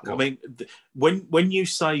fuck! What? I mean, when you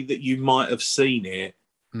say that you might have seen it,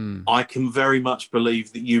 I can very much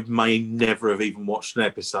believe that you may never have even watched an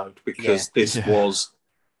episode because this was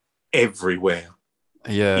everywhere.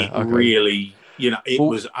 Yeah, it really, it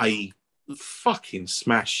was a fucking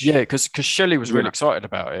smash. Yeah, because Shelley was really excited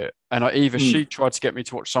about it, and she tried to get me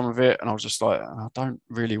to watch some of it, and I was just like, I don't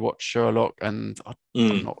really watch Sherlock, and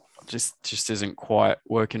I'm not, just isn't quite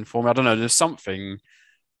working for me. I don't know. There's something.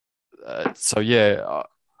 So yeah,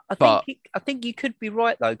 I think you could be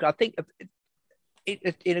right though. I think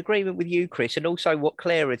in agreement with you, Chris, and also what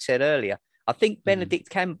Claire had said earlier. I think Benedict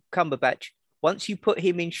Cumberbatch, once you put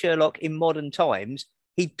him in Sherlock in modern times,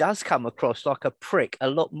 he does come across like a prick a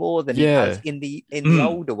lot more than he does in the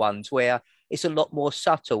older ones, where it's a lot more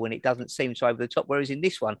subtle and it doesn't seem so over the top. Whereas in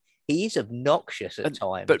this one, he is obnoxious at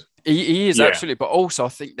times. But he is absolutely. But also, I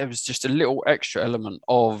think there was just a little extra element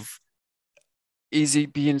of, is he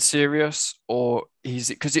being serious or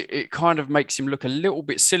is it, because it kind of makes him look a little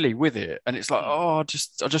bit silly with it, and it's like, I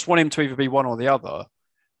just want him to either be one or the other,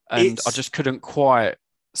 and I just couldn't quite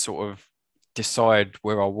sort of decide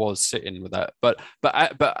where I was sitting with that. But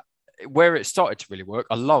where it started to really work,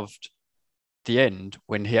 I loved the end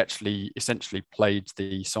when he actually essentially played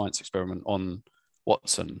the science experiment on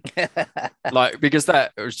Watson. Because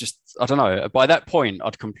that was just, I don't know, by that point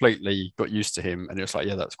I'd completely got used to him, and it was like,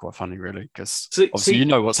 yeah, that's quite funny really, because obviously you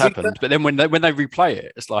know what's happened, but then when they replay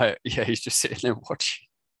it, it's like, yeah, he's just sitting there watching.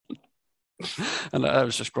 And that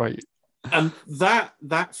was just great, and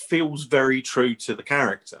that feels very true to the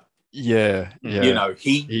character. Yeah.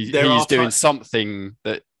 He's doing something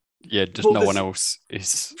that no one else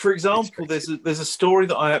is. For example, there's a story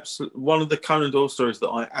that one of the Conan Doyle stories that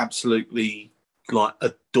I absolutely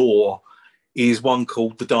adore is one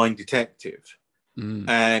called The Dying Detective.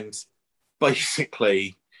 And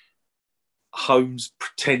basically Holmes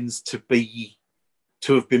pretends to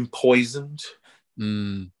have been poisoned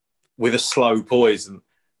with a slow poison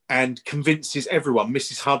and convinces everyone,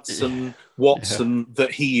 Mrs. Hudson, Watson,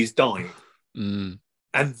 that he is dying. And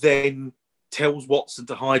then tells Watson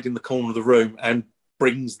to hide in the corner of the room and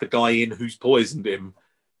brings the guy in who's poisoned him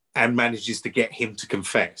and manages to get him to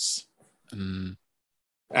confess. And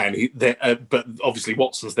but obviously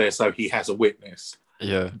Watson's there, so he has a witness.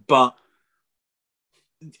 Yeah. But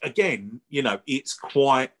again, it's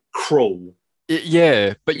quite cruel. But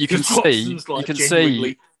you can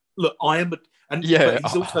see. Look, I am. But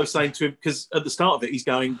he's also saying to him, because at the start of it, he's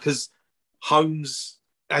going, because Holmes,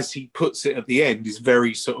 as he puts it at the end, is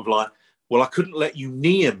very sort of like, well, I couldn't let you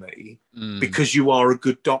near me because you are a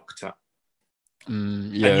good doctor.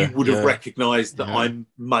 And you would have recognised that I'm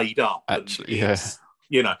made up. Actually,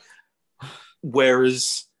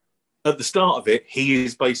 Whereas at the start of it, he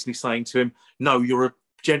is basically saying to him, no, you're a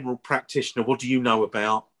general practitioner. What do you know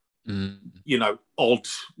about, odd,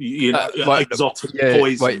 exotic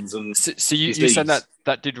poisons and so you said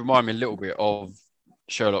that did remind me a little bit of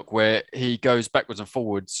Sherlock, where he goes backwards and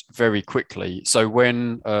forwards very quickly. So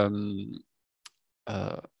when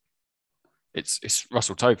it's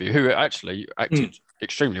Russell Tovey, who actually acted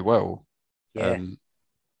extremely well. But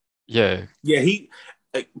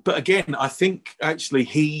again, I think actually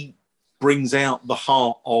he brings out the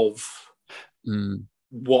heart of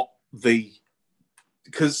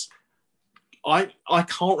because I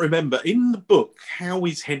can't remember in the book, how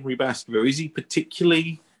is Henry Baskerville? Is he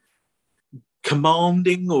particularly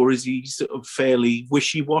commanding, or is he sort of fairly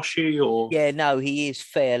wishy-washy? Or he is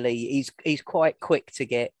fairly. He's quite quick to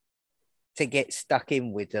get stuck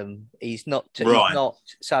in with them. He's not. He's not.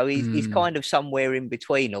 So he's kind of somewhere in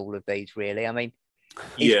between all of these, really. I mean,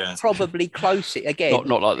 he's probably closest again.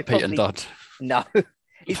 Not like the Pete and Dud. No,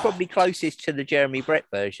 he's probably closest to the Jeremy Brett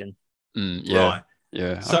version. Right.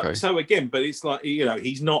 Yeah. So again, but it's like,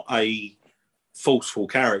 he's not a forceful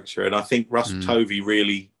character, and I think Russell Tovey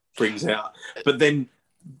really brings out. But then,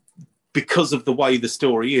 because of the way the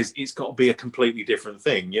story is, it's got to be a completely different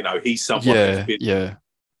thing. He's someone who's been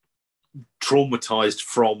traumatized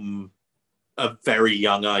from a very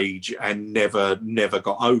young age and never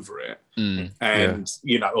got over it,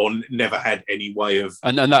 or never had any way of.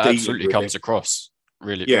 And that absolutely comes across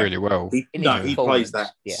really well. He plays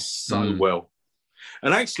that so well.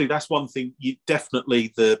 And actually, that's one thing. You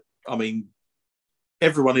definitely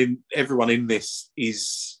everyone in this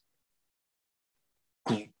is,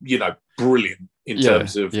 brilliant in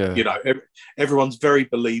terms of everyone's very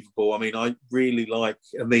believable. I mean, I really like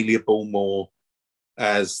Amelia Bullmore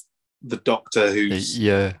as the doctor who's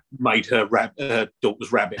made her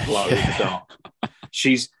daughter's rabbit glow in the dark.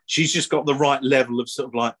 She's just got the right level of sort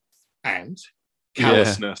of like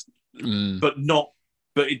callousness, but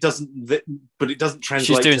it doesn't translate.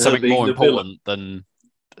 She's doing to something her being more the important villain.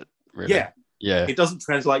 than really. Yeah. It doesn't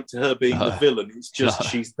translate to her being the villain. It's just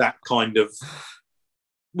she's that kind of.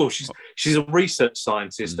 Well, she's a research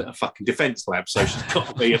scientist at a fucking defence lab, so she's got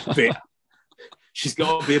to be a bit. She's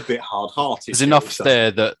got to be a bit hard-hearted. There's enough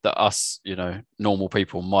there that us, normal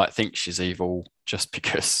people might think she's evil just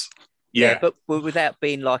because. Yeah, but without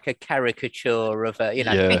being like a caricature of a,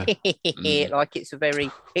 like it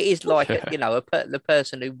is like the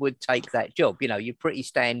person who would take that job. You're pretty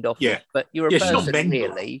standoffish, but you're a person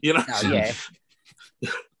really.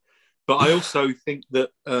 But I also think that,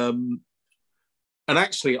 and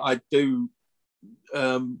actually, I do.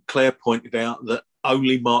 Claire pointed out that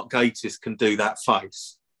only Mark Gatiss can do that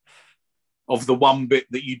face. Of the one bit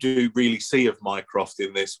that you do really see of Mycroft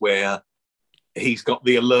in this, where he's got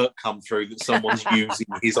the alert come through that someone's using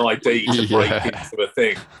his ID to break into a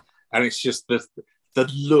thing, and it's just the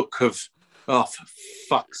look of, oh, for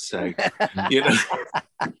fuck's sake,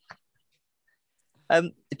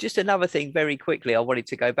 Just another thing, very quickly, I wanted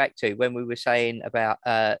to go back to when we were saying about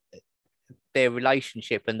their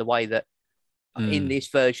relationship and the way that in this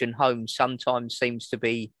version, Holmes sometimes seems to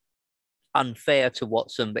be unfair to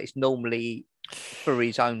Watson, but it's normally for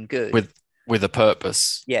his own good. With a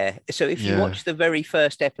purpose. Yeah. So if you watch the very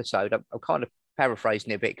first episode, I'm kind of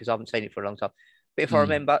paraphrasing it a bit because I haven't seen it for a long time. But if I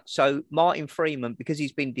remember, so Martin Freeman, because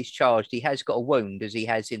he's been discharged, he has got a wound, as he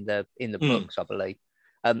has in the books, I believe.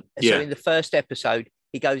 So in the first episode,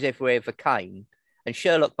 he goes everywhere with a cane. And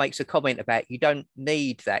Sherlock makes a comment about you don't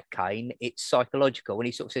need that cane; it's psychological. And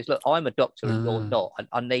he sort of says, "Look, I'm a doctor, and you're not.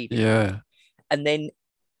 I need it." Yeah. And then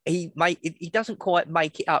he doesn't quite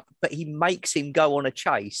make it up, but he makes him go on a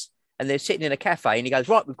chase. And they're sitting in a cafe, and he goes,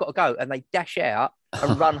 "Right, we've got to go." And they dash out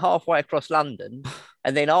and run halfway across London.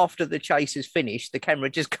 And then after the chase is finished, the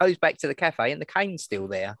camera just goes back to the cafe, and the cane's still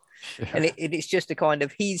there. Yeah. And it's just a kind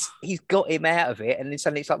of he's got him out of it, and then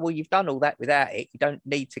suddenly it's like, well, you've done all that without it. You don't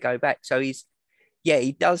need to go back. So he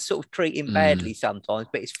does sort of treat him badly sometimes,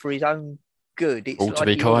 but it's for his own good. It's all like to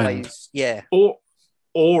be kind.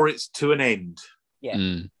 Or it's to an end.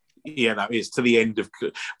 Yeah. It's to the end of,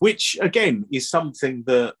 which again is something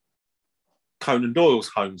that Conan Doyle's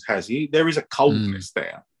Holmes has. There is a coldness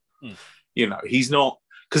there. He's not,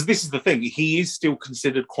 because this is the thing, he is still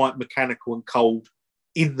considered quite mechanical and cold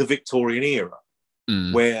in the Victorian era,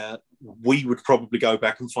 where we would probably go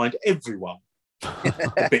back and find everyone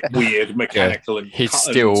a bit weird, mechanical, and he's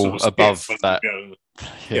still sort of above that.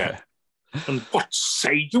 Yeah. And what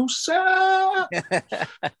say you, sir?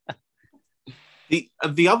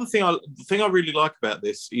 The other thing I really like about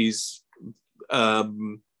this is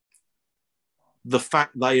the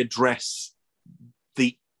fact they address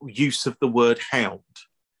the use of the word hound.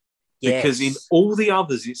 Yes. Because in all the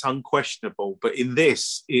others it's unquestionable, but in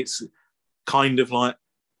this it's kind of like,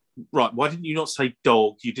 right, why didn't you not say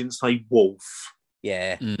dog? You didn't say wolf.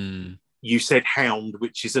 Yeah. You said hound,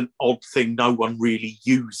 which is an odd thing no one really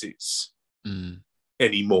uses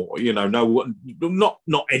anymore. No one,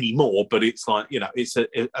 not anymore, but it's like, it's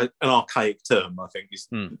an archaic term, I think, is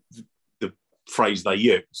the phrase they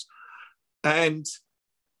use. And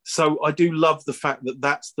so I do love the fact that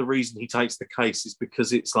that's the reason he takes the case, is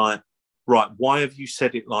because it's like, right, why have you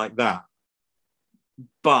said it like that?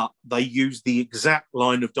 But they use the exact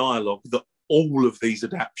line of dialogue that all of these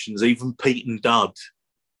adaptions, even Pete and Dud,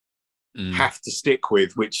 have to stick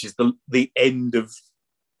with, which is the end of,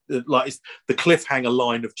 like, the cliffhanger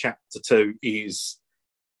line of chapter 2 is,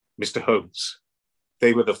 Mr. Holmes,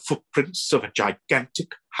 they were the footprints of a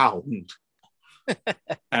gigantic hound.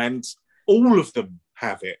 And all of them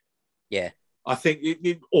have it. Yeah. I think,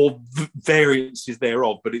 or variances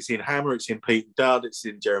thereof, but it's in Hammer, it's in Pete and Dud, it's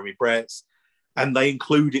in Jeremy Brett's, and they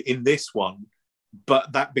include it in this one,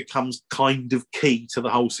 but that becomes kind of key to the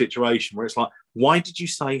whole situation, where it's like, why did you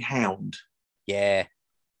say hound? Yeah.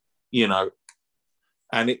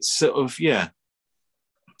 And it's sort of,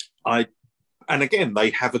 and again,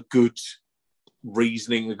 they have a good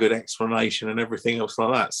reasoning, a good explanation and everything else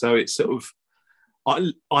like that. So it's sort of,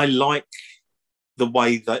 I like the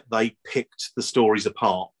way that they picked the stories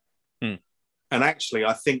apart. And actually,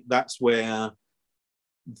 I think that's where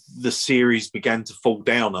the series began to fall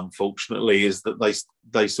down, unfortunately, is that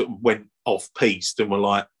they sort of went off-piste and were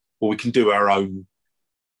like, well, we can do our own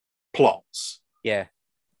plots. Yeah.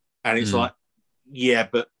 And it's like, yeah,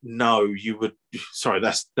 but no, you would, sorry,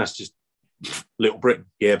 that's just Little Britain.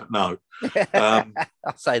 Yeah, but no. I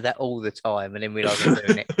say that all the time and then realise I'm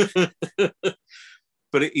doing it.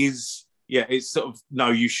 but it is, yeah, it's sort of, no,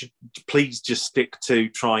 you should please just stick to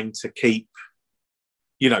trying to keep,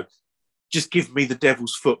 just give me the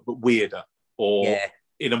Devil's Foot, but weirder or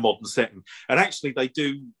in a modern setting. And actually, they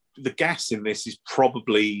do, the gas in this is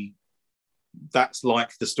probably, that's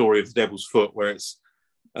like the story of the Devil's Foot, where it's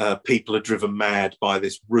people are driven mad by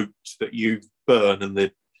this root that you burn, and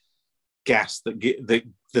the gas that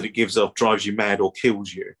it gives off drives you mad or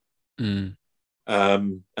kills you. And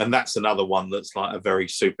that's another one that's like a very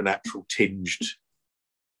supernatural tinged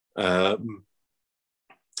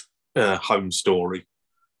home story.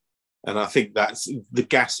 And I think that's the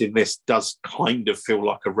gas in this does kind of feel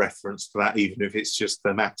like a reference to that, even if it's just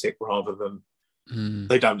thematic rather than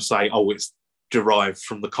they don't say, oh, it's derived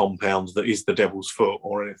from the compound that is the Devil's Foot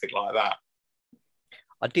or anything like that.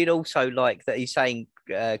 I did also like that he's saying,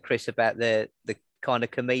 Chris, about the kind of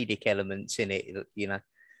comedic elements in it,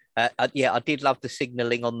 I did love the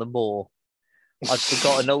signalling on the moor. I'd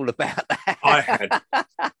forgotten all about that. I had.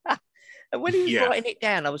 And when he was writing it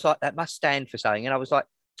down, I was like, that must stand for something. And I was like,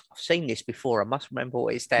 I've seen this before. I must remember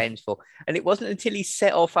what it stands for. And it wasn't until he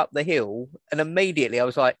set off up the hill, and immediately I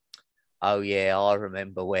was like, oh, yeah, I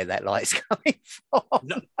remember where that light's coming from.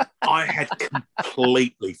 No, I had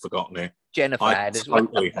completely forgotten it. Jennifer had as well.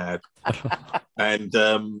 Totally had. And,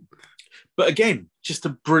 but again, just a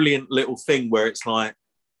brilliant little thing where it's like,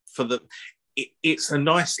 it's a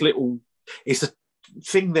nice little, it's a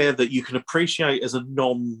thing there that you can appreciate as a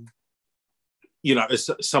as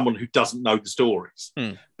someone who doesn't know the stories.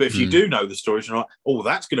 But if you do know the stories, you're like, oh,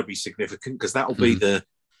 that's going to be significant because that will be the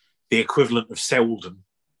equivalent of Selden.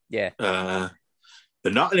 Yeah. The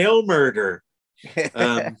Notting Hill murder.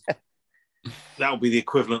 That'll be the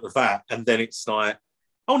equivalent of that. And then it's like,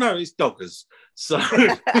 oh no, it's Doggers. So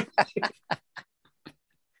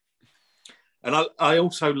and I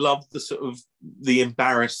also love the sort of the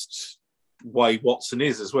embarrassed way Watson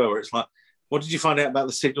is as well, where it's like, what did you find out about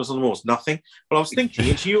the signals on the moors? Nothing. Well, I was thinking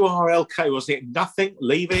it's URLK, wasn't it? Nothing.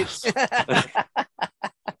 Leave it.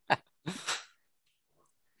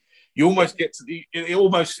 You almost get to it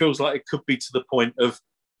almost feels like it could be to the point of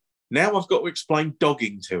now I've got to explain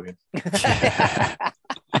dogging to him.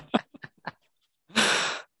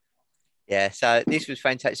 Yeah, so this was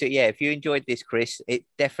fantastic. Yeah, if you enjoyed this, Chris, it's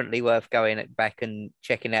definitely worth going back and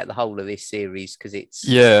checking out the whole of this series because it's...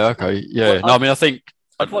 Yeah, okay. Yeah. Well, I mean, I think...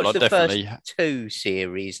 I've watched the definitely... first two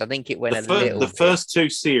series. I think it went The first two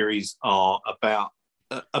series are about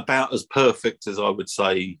as perfect as I would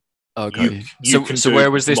say. Okay. So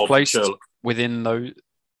where was this placed within those?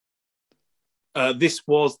 This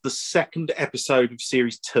was the second episode of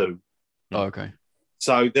series 2. Oh, okay.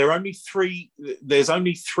 So there's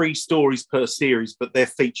only three stories per series, but they're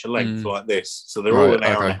feature length like this. So they're all an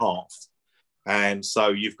hour and a half. And so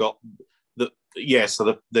you've got there's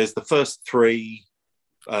the first three.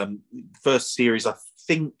 First series, I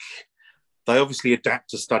think they obviously adapt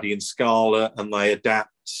to Study in Scarlet, and they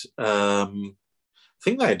adapt. I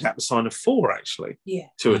think they adapt the Sign of Four actually,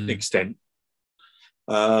 to an extent.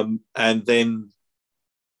 And then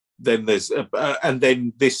there's and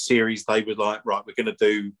then this series they were like, right, we're going to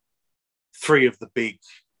do 3 of the big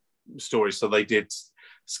stories. So they did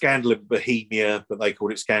Scandal in Bohemia, but they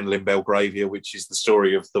called it Scandal in Belgravia, which is the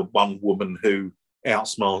story of the one woman who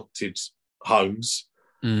outsmarted Holmes.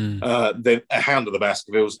 Then A Hound of the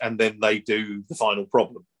Baskervilles, and then they do The Final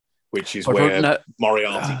Problem, which is where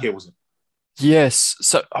Moriarty kills him. Yes,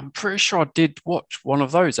 so I'm pretty sure I did watch one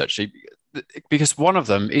of those actually, because one of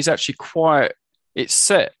them is actually it's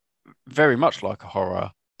set very much like a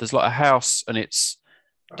horror. There's like a house and it's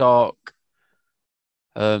dark,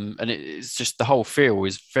 and it's just the whole feel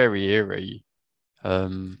is very eerie.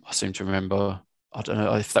 I seem to remember, I don't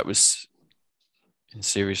know if that was in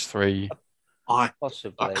series 3. I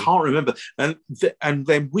can't remember. And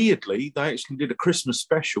then weirdly, they actually did a Christmas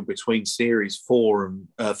special between series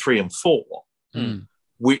 3 and 4,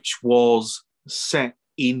 which was set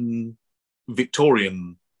in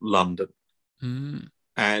Victorian London.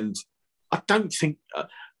 And I don't think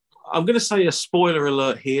I'm going to say a spoiler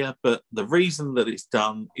alert here, but the reason that it's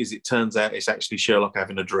done is it turns out it's actually Sherlock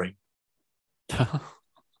having a dream.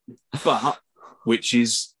 But which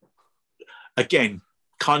is again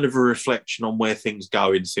kind of a reflection on where things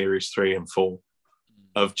go in series 3 and 4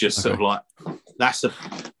 of just sort of like that's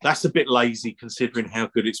a bit lazy considering how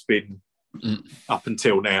good it's been up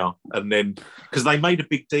until now. And then because they made a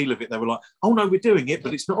big deal of it, they were like, oh no, we're doing it,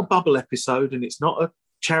 but it's not a bubble episode and it's not a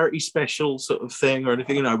charity special sort of thing or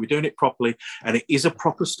anything, we're doing it properly and it is a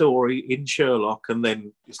proper story in Sherlock. And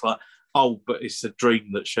then it's like, oh, but it's a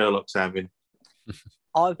dream that Sherlock's having.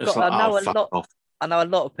 I know a lot I know a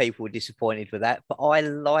lot of people were disappointed with that, but I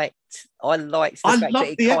liked the fact that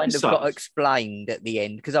it the kind of got episode. explained at the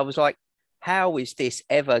end, because I was like, how is this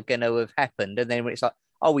ever going to have happened? And then when it's like,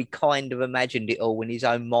 oh, he kind of imagined it all in his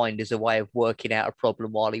own mind as a way of working out a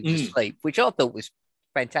problem while he was asleep, which I thought was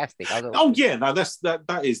fantastic. I thought, Oh yeah, no,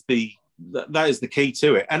 that is the key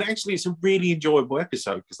to it. And actually, it's a really enjoyable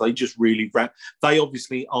episode because they just really they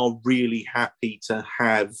obviously are really happy to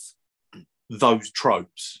have those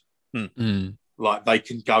tropes. Like they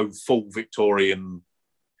can go full Victorian,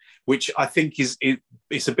 which I think it's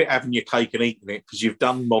a bit having your cake and eating it, because you've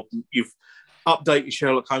updated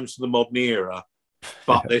Sherlock Holmes to the modern era,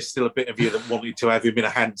 but there's still a bit of you that wanted to have him in a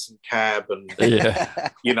hansom cab and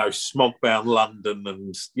smog-bound London,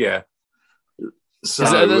 and So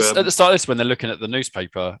at the start of this, when they're looking at the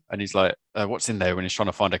newspaper, and he's like, "What's in there?" When he's trying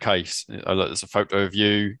to find a case, look, there's a photo of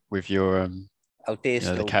you with your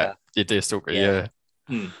Deerstalker, the cat, your Deerstalker, yeah.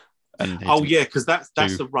 And because that's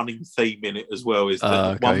a running theme in it as well. Is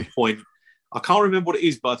that at one point, I can't remember what it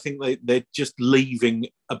is, but I think they're just leaving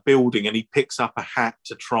a building, and he picks up a hat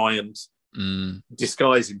to try and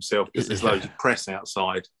disguise himself because there's loads of press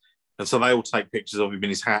outside. And so they all take pictures of him in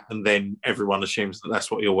his hat, and then everyone assumes that that's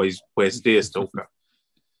what he always wears, a Deerstalker,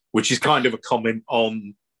 which is kind of a comment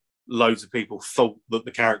on loads of people thought that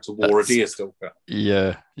the character wore a Deerstalker.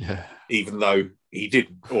 Yeah. Even though he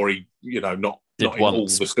didn't, or he, not in all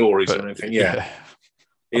the stories or anything.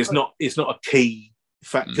 It's not a key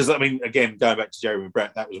fact, because I mean, again, going back to Jeremy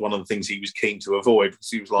Brett, that was one of the things he was keen to avoid, because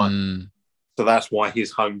he was like, so that's why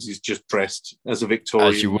his Holmes is just dressed as a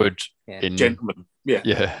Victorian, as you would gentleman.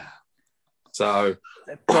 So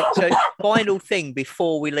final thing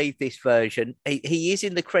before we leave this version, he is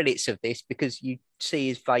in the credits of this, because you see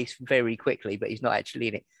his face very quickly, but he's not actually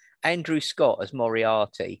in it. Andrew Scott as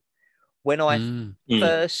Moriarty. When I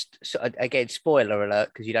first, again, spoiler alert,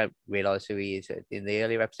 because you don't realise who he is in the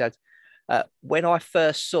earlier episodes. When I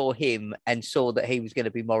first saw him and saw that he was going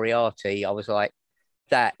to be Moriarty, I was like,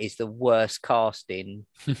 that is the worst casting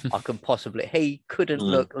I can possibly. He couldn't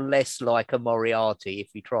look less like a Moriarty if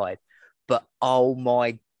he tried. But oh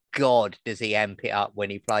my God, does he amp it up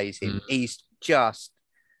when he plays him? He's just,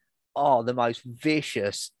 the most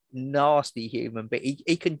vicious, nasty human being.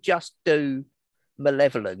 He can just do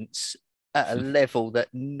malevolence at a level that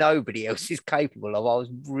nobody else is capable of. I was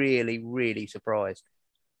really, really surprised.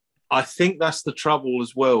 I think that's the trouble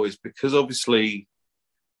as well, is because obviously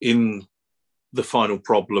in the final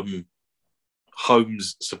problem,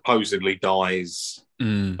 Holmes supposedly dies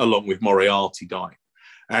along with Moriarty dying.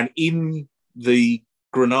 And in the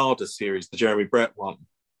Granada series, the Jeremy Brett one,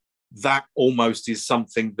 that almost is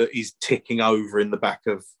something that is ticking over in the back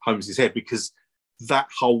of Holmes's head, because that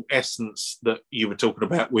whole essence that you were talking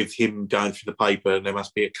about with him going through the paper and there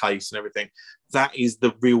must be a case and everything, that is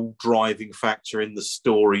the real driving factor in the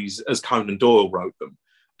stories as Conan Doyle wrote them,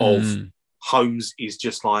 of Holmes is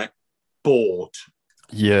just like bored.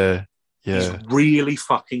 Yeah. He's really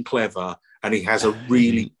fucking clever, and he has a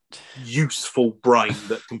really useful brain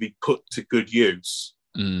that can be put to good use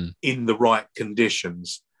in the right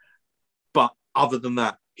conditions. But other than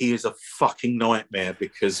that, he is a fucking nightmare,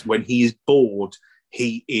 because when he is bored,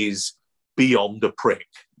 he is beyond a prick.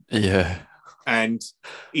 Yeah. And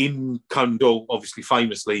in Conan Doyle, obviously,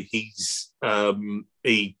 famously, he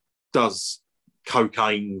does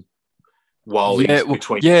cocaine while he's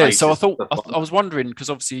between cases. So I was wondering, because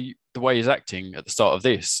obviously the way he's acting at the start of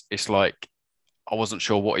this, it's like I wasn't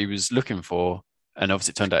sure what he was looking for, and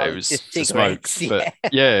obviously it turned out it was to smoke. But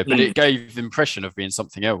but it gave the impression of being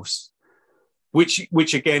something else.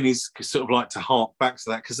 Which again is sort of like to hark back to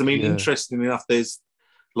that, because I mean, interestingly enough, there's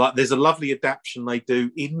a lovely adaptation they do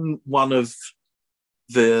in one of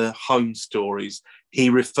the Holmes stories. He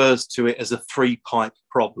refers to it as a 3-pipe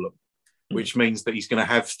problem, which means that he's going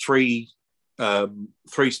to have three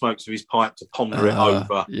smokes of his pipe to ponder it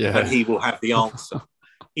over, and he will have the answer.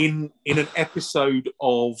 In an episode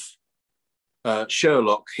of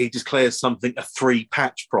Sherlock, he declares something a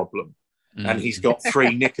 3-patch problem. And he's got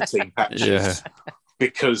 3 nicotine patches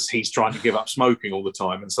because he's trying to give up smoking all the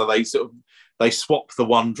time. And so they swap the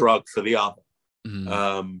one drug for the other.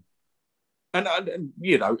 And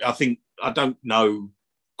I think, I don't know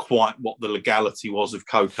quite what the legality was of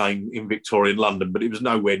cocaine in Victorian London, but it was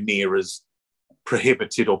nowhere near as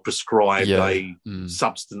prohibited or prescribed a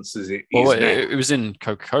substance as it is now. It was in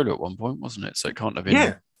Coca-Cola at one point, wasn't it? So it can't have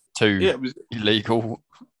been too illegal.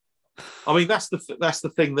 I mean, that's the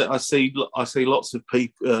thing that I see. I see lots of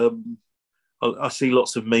people. I see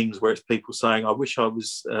lots of memes where it's people saying, "I wish I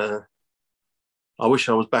was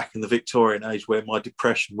back in the Victorian age, where my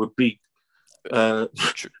depression would be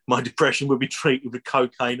my depression would be treated with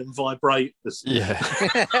cocaine and vibrators. Yeah.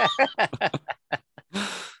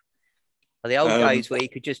 The old days where you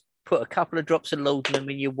could just put a couple of drops of laudanum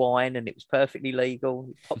in your wine and it was perfectly legal.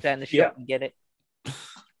 You pop down the shop and get it.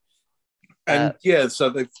 And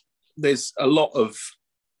so there's a lot of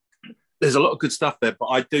good stuff there, but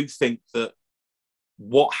I do think that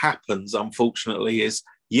what happens, unfortunately, is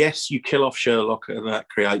yes, you kill off Sherlock and that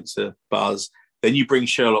creates a buzz. Then you bring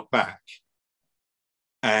Sherlock back,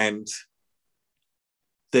 and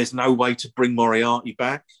there's no way to bring Moriarty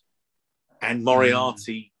back, and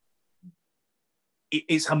Moriarty.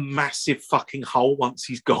 It's a massive fucking hole once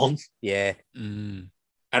he's gone. Yeah. And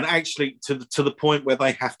actually to the point where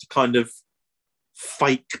they have to kind of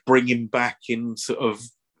fake bring him back in sort of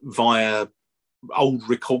via old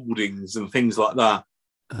recordings and things like that,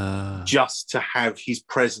 just to have his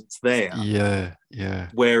presence there. Yeah.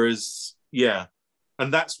 Whereas,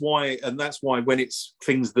 and that's why when it's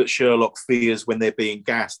things that Sherlock fears when they're being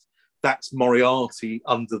gassed, that's Moriarty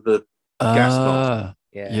under the gas mask.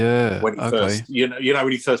 Yeah. When he first,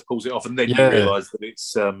 when he first pulls it off, and then you realise that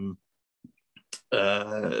it's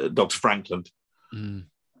Dr. Frankland.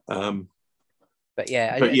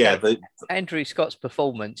 Andrew Scott's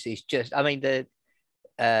performance is just. I mean, the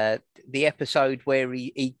episode where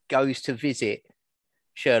he goes to visit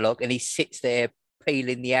Sherlock and he sits there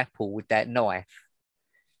peeling the apple with that knife,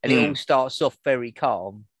 and it all starts off very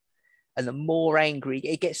calm. And the more angry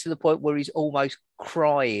it gets, to the point where he's almost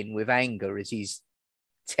crying with anger as he's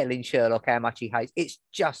telling Sherlock how much he hates. It's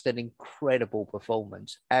just an incredible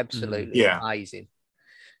perforformance. Absolutely amazing.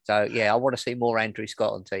 So, I want to see more Andrew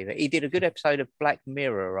Scott on TV. He did a good episode of Black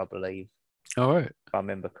Mirror, I believe. All right. If I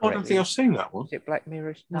remember correctly. I don't think I've seen that one. Is it Black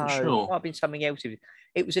Mirror? No, Sure. It might have been something else.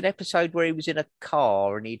 It was an episode where he was in a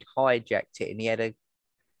car and he'd hijacked it, and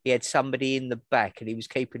he had somebody in the back and he was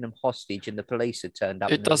keeping them hostage, and the police had turned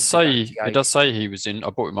up. It does say he was in. I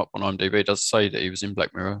brought him up on IMDb. It does say that he was in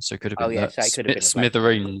Black Mirror, so it could have been that. So it could have been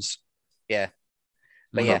Smithereens. Yeah,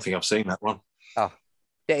 I don't think I've seen that one. Oh,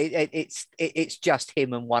 it's just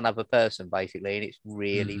him and one other person basically, and it's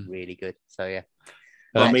really really good. So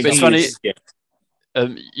it's funny.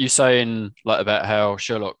 You saying like about how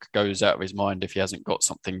Sherlock goes out of his mind if he hasn't got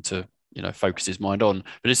something to focus his mind on,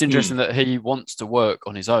 but it's interesting that he wants to work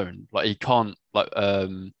on his own. Like he can't. Like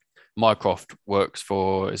Mycroft works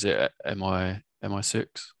for, is it MI6?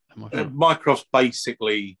 Mycroft's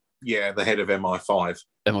basically the head of MI5.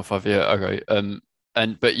 MI5, okay.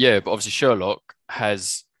 But obviously Sherlock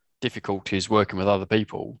has difficulties working with other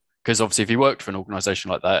people, because obviously if he worked for an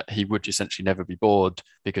organisation like that, he would essentially never be bored,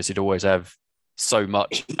 because he'd always have so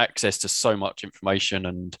much access to so much information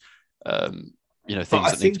and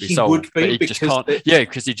things that need to be solved. But he just can't.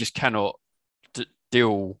 Because he just cannot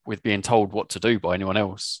deal with being told what to do by anyone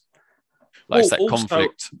else. Like it's that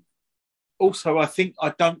conflict. Also, I think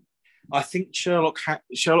Sherlock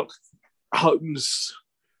Holmes,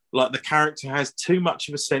 like the character, has too much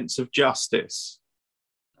of a sense of justice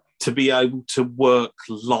to be able to work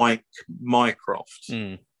like Mycroft,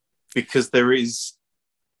 because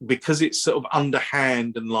it's sort of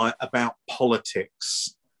underhand and like about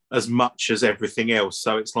politics as much as everything else.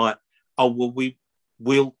 So it's like,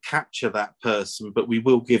 we'll capture that person, but we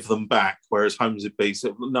will give them back. Whereas Holmes would be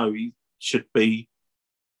sort of, no, he should be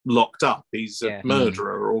locked up. He's a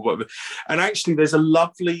murderer or whatever. And actually, there's a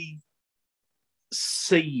lovely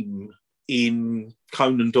scene in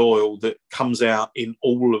Conan Doyle that comes out in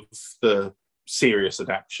all of the serious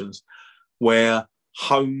adaptations, where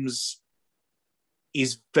Holmes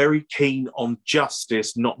is very keen on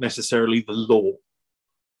justice, not necessarily the law.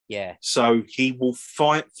 Yeah. So he will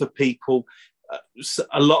fight for people.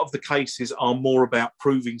 A lot of the cases are more about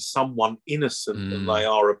proving someone innocent than they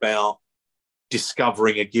are about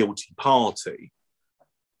discovering a guilty party.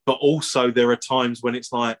 But also there are times when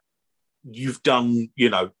it's like, you've done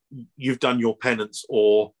your penance,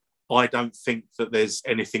 or I don't think that there's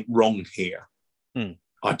anything wrong here.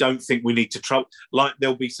 I don't think we need to trouble. Like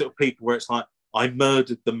there'll be sort of people where it's like, I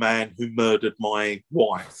murdered the man who murdered my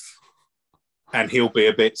wife. And he'll be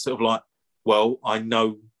a bit sort of like, well, I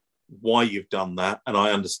know why you've done that, and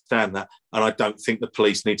I understand that, and I don't think the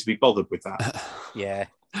police need to be bothered with that. Yeah.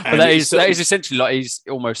 But that is essentially like, he's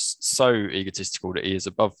almost so egotistical that he is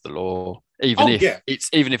above the law, even if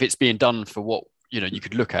it's being done for what you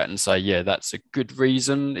could look at and say, that's a good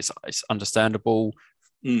reason. It's understandable,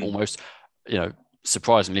 almost,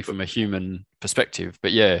 surprisingly from a human perspective.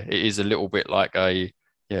 But it is a little bit like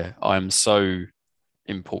I'm so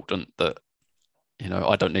important that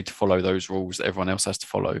I don't need to follow those rules that everyone else has to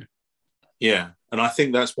follow. Yeah, and I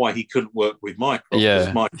think that's why he couldn't work with Mycroft.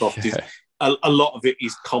 Because Mycroft a lot of it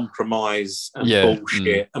is compromise and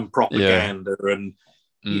bullshit and propaganda and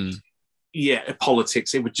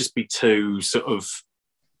politics. It would just be too sort of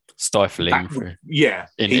stifling.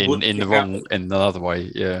 In the other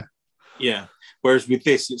way. Yeah. Whereas with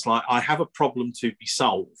this, it's like, I have a problem to be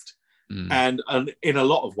solved. And in a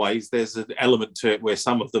lot of ways, there's an element to it where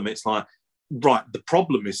some of them, it's like, right, the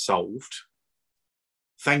problem is solved.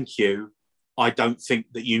 Thank you. I don't think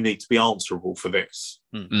that you need to be answerable for this.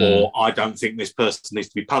 Or I don't think this person needs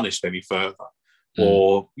to be punished any further.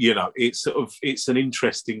 Or, it's an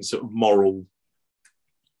interesting sort of moral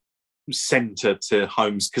centre to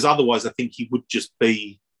Holmes, because otherwise I think he would just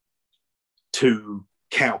be too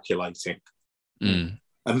calculating.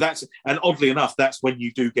 And oddly enough, that's when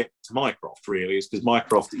you do get to Mycroft, really, is because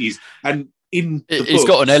Mycroft is, and in the it's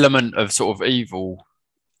got an element of sort of evil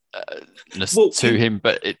to him,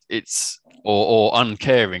 but it's or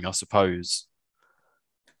uncaring, I suppose.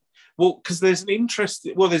 Well, because there's an interest.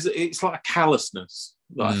 Well, it's like a callousness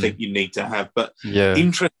that I think you need to have. But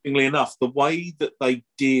interestingly enough, the way that they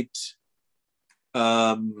did,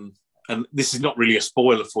 and this is not really a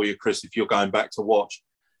spoiler for you, Chris, if you're going back to watch.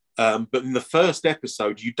 But in the first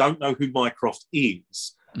episode, you don't know who Mycroft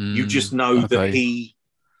is. You just know that he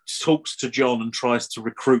talks to John and tries to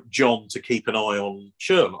recruit John to keep an eye on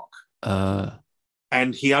Sherlock.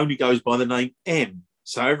 And he only goes by the name M.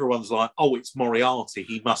 So everyone's like, oh, it's Moriarty.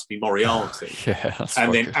 He must be Moriarty.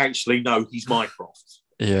 And then actually, no, he's Mycroft.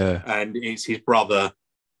 Yeah. And it's his brother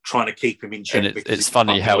trying to keep him in check. And it's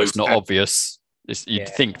funny how it's not obvious. You'd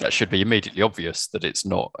think that should be immediately obvious that it's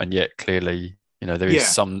not. And yet clearly, there is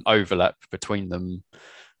some overlap between them.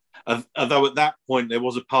 Although at that point, there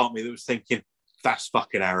was a part of me that was thinking, that's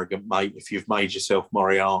fucking arrogant, mate, if you've made yourself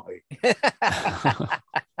Moriarty.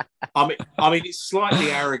 I mean, it's slightly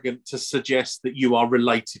arrogant to suggest that you are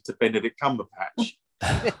related to Benedict Cumberbatch.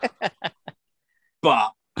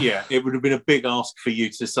 But, yeah, it would have been a big ask for you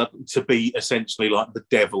to be essentially like the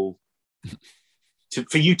devil,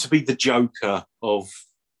 for you to be the Joker of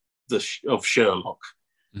Sherlock.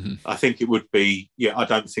 I think it would be, I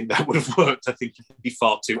don't think that would have worked. I think it would be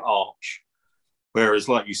far too arch. Whereas,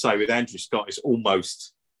 like you say, with Andrew Scott,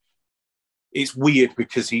 it's weird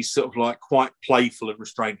because he's sort of like quite playful and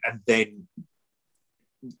restrained and then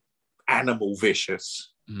animal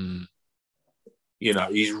vicious.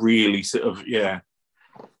 He's really sort of,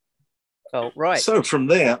 Oh, right. So from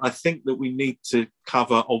there, I think that we need to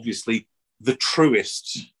cover, obviously, the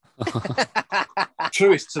truest to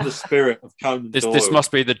the spirit of Conan Doyle. This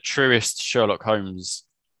must be the truest Sherlock Holmes.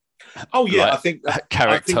 Oh yeah, I think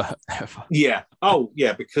character. Oh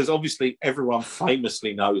yeah, because obviously everyone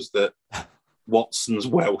famously knows that Watson's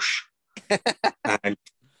Welsh. And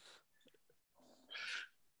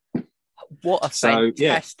what a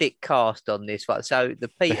fantastic cast on this one. So the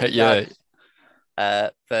Peter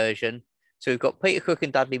Cook version. So we've got Peter Cook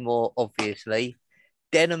and Dudley Moore, obviously.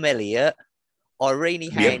 Denham Elliott, Irene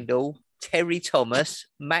Handel, Terry Thomas,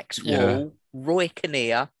 Max Wall, Roy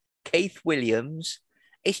Kinnear, Keith Williams.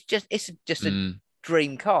 It's just a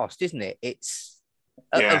dream cast, isn't it? It's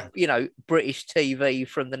British TV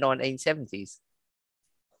from the 1970s.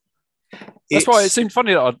 That's why it seemed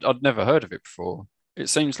funny that I'd never heard of it before. It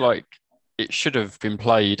seems like it should have been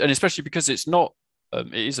played, and especially because it's not.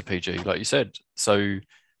 It is a PG, like you said. So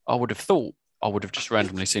I would have thought I would have just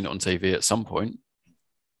randomly seen it on TV at some point.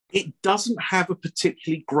 It doesn't have a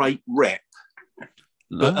particularly great rep.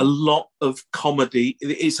 But a lot of comedy,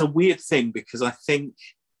 it's a weird thing because I think,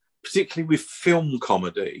 particularly with film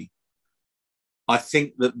comedy, I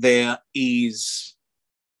think that there is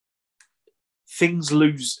things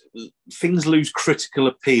lose critical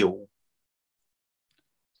appeal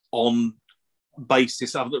on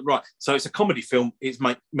basis of right. So it's a comedy film; it's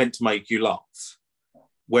meant to make you laugh.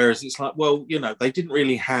 Whereas it's like, well, they didn't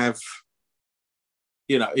really have,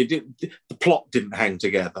 the plot didn't hang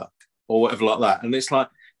together. Or whatever like that. And it's like,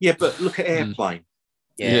 yeah, but look at Airplane.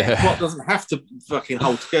 The plot doesn't have to fucking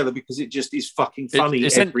hold together because it just is fucking funny.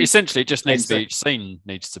 Essentially, it just needs to be, each scene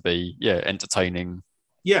needs to be, entertaining.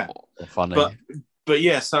 Or funny. But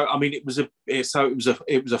yeah, so I mean, it was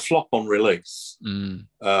a flop on release. And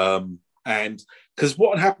because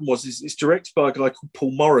what had happened was it's directed by a guy called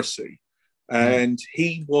Paul Morrissey, and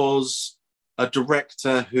he was a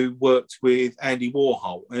director who worked with Andy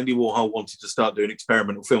Warhol. Andy Warhol wanted to start doing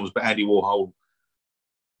experimental films, but Andy Warhol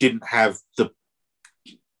didn't have the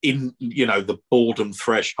boredom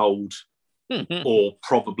threshold or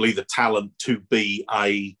probably the talent to be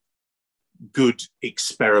a good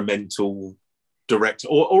experimental director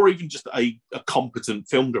or even just a competent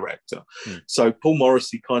film director. So Paul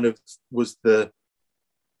Morrissey kind of was the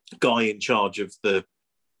guy in charge of the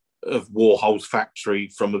of Warhol's factory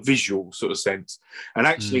from a visual sort of sense. And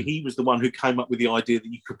actually, he was the one who came up with the idea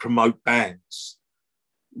that you could promote bands,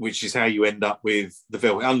 which is how you end up with the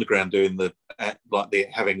Velvet Underground doing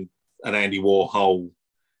having an Andy Warhol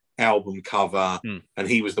album cover. And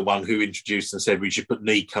he was the one who introduced and said we should put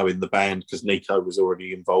Nico in the band because Nico was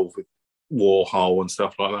already involved with Warhol and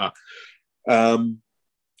stuff like that.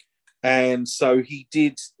 And so he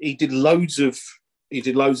did loads of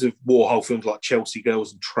Warhol films like Chelsea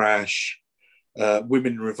Girls and Trash,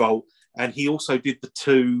 Women in Revolt, and he also did the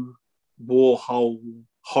 2 Warhol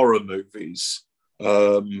horror movies,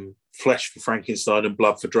 Flesh for Frankenstein and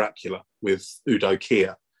Blood for Dracula with Udo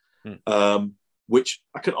Kier, which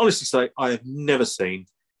I can honestly say I have never seen,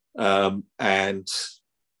 and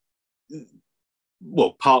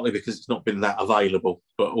well, partly because it's not been that available,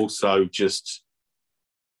 but also just,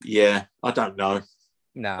 yeah, I don't know.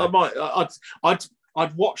 No,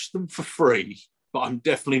 I'd watch them for free, but I'm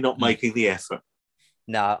definitely not making the effort.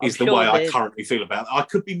 No, is the way I currently feel about it. I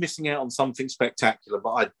could be missing out on something spectacular,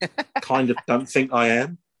 but I kind of don't think I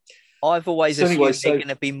am. I've always assumed they're going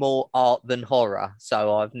to be more art than horror,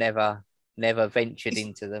 so I've never ventured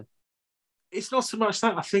into them. It's not so much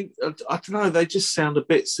that. I think, I don't know, they just sound a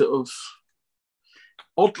bit sort of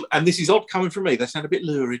odd, and this is odd coming from me. They sound a bit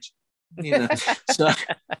lurid, you know.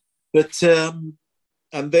 But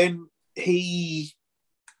and then he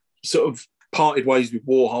sort of parted ways with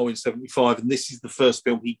Warhol in 1975, and this is the first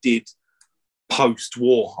film he did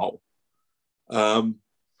post-Warhol.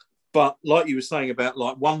 But like you were saying about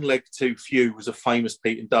like One Leg Too Few was a famous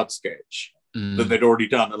Pete and Dud sketch that they'd already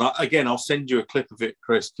done. And again, I'll send you a clip of it,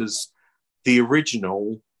 Chris, because the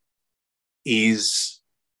original is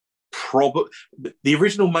the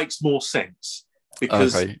original makes more sense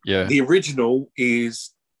because the original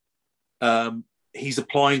is he's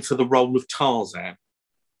applying for the role of Tarzan.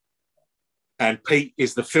 And Pete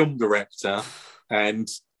is the film director, and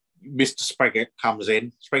Mr. Spigot comes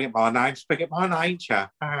in. Spigot my name,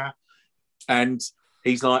 chap. And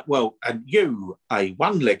he's like, well, and you, a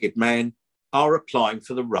one-legged man, are applying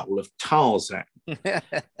for the role of Tarzan.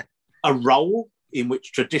 A role in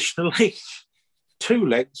which traditionally 2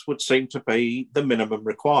 legs would seem to be the minimum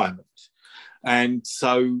requirement. And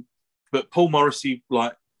so, but Paul Morrissey,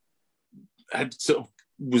 like, had sort of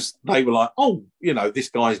they were like, oh, you know, this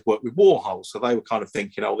guy's worked with Warhol. So they were kind of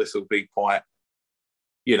thinking, oh, this will be quite,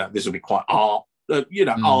 you know, this will be quite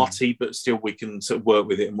arty, but still we can sort of work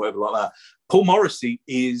with it and whatever like that. Paul Morrissey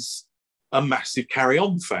is a massive Carry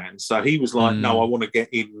On fan. So he was like, no, I want to get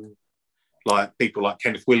in like people like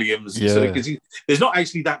Kenneth Williams. Because there's not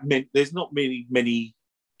actually that many, there's not many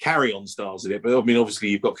Carry On stars in it. But I mean, obviously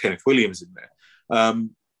you've got Kenneth Williams in there.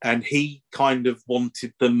 And he kind of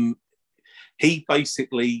wanted them. He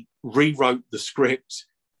basically rewrote the script,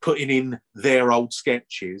 putting in their old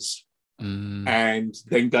sketches, and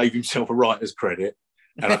then gave himself a writer's credit.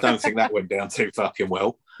 And I don't think that went down too fucking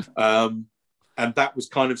well. And that was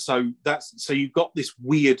kind of so you've got this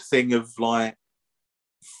weird thing of like,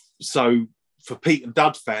 so for Pete and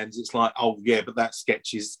Dud fans, it's like, oh yeah, but that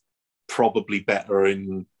sketch is probably better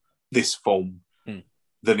in this form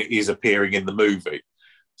than it is appearing in the movie.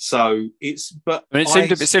 So it's, but I mean, it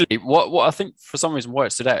seemed a bit silly. What I think for some reason why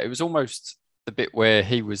it stood out, it was almost the bit where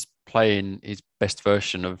he was playing his best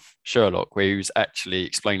version of Sherlock, where he was actually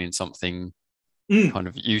explaining something kind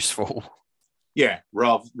of useful. Yeah,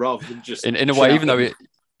 rather than just in a way, even though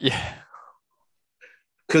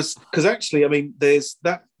because actually, I mean, there's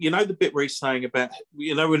that, you know, the bit where he's saying about,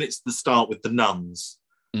 you know, when it's the start with the nuns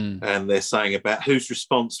and they're saying about who's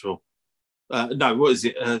responsible. No, what is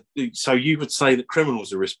it? So you would say that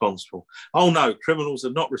criminals are responsible. Oh, no, criminals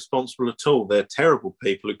are not responsible at all. They're terrible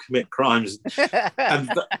people who commit crimes. and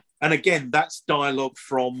again, that's dialogue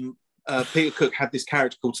from Peter Cook had this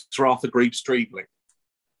character called Sir Arthur Greaves-Streebling,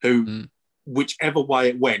 who, whichever way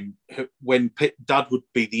it went, when Dud would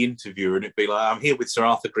be the interviewer and it'd be like, I'm here with Sir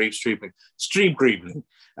Arthur Greaves-Streebling.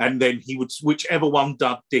 And then he would, whichever one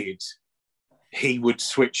Dud did, he would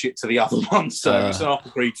switch it to the other one. So Sir Arthur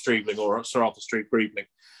Greaves-Streebling or Sir Arthur Greaves-Streebling.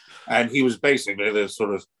 And he was basically the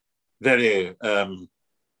sort of very,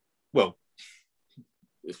 well,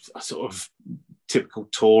 a sort of typical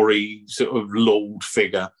Tory sort of lord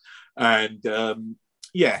figure. And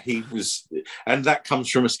he was, and that comes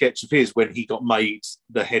from a sketch of his when he got made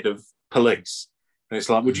the head of police. And it's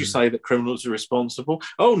like, would you say that criminals are responsible?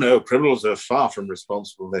 Oh, no, criminals are far from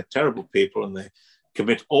responsible. They're terrible people and they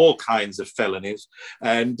commit all kinds of felonies.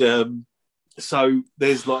 And so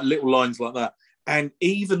there's like little lines like that. And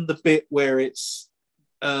even the bit where it's,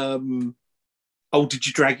 oh, did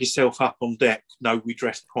you drag yourself up on deck? No, we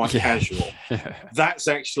dressed quite casual. That's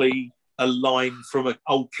actually a line from an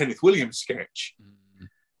old Kenneth Williams sketch.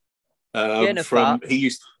 Jennifer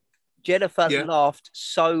Yeah. laughed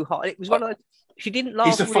so hard. It was one of those, she didn't laugh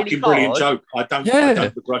It's a really fucking hard. brilliant joke. I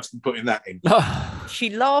don't begrudge them putting that in. She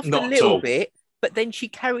laughed Not a at little all. bit, but then she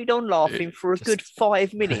carried on laughing for a good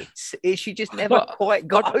 5 minutes. She just never Well, quite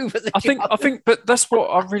got over the joke. I think, but that's what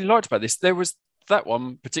I really liked about this. There was that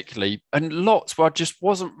one particularly, and lots where I just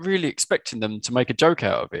wasn't really expecting them to make a joke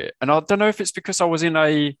out of it. And I don't know if it's because I was in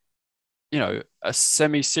a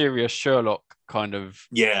semi-serious Sherlock kind of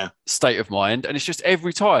state of mind, and it's just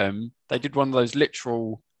every time they did one of those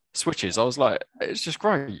literal switches, I was like, it's just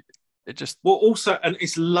great. It just also, and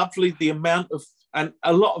it's lovely the amount of, and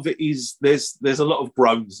a lot of it is there's a lot of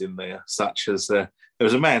groans in there, such as there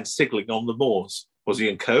was a man signaling on the Moors. Was he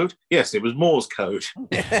in code? Yes, it was Morse code.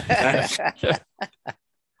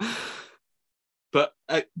 But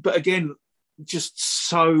again, just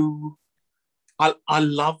so I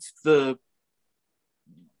love the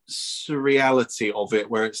surreality of it,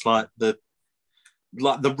 where it's like the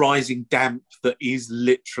rising damp that is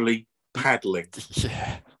literally paddling.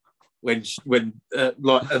 Yeah. And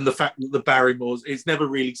the fact that the Barrymores, it's never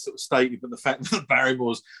really sort of stated, but the fact that the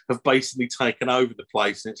Barrymores have basically taken over the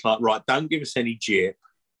place, and it's like, right, don't give us any jip.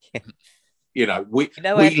 We how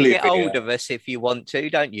live to get here. hold of us if you want to,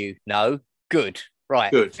 don't you? No, good,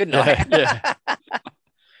 right, Good night. Yeah.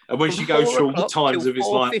 And when she goes through all the times of his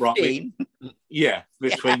life, right,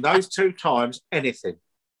 between those two times, anything.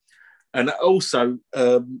 And also,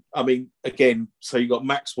 I mean, again, so you got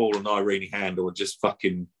Maxwell and Irene Handel are just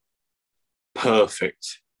fucking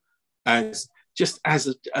perfect as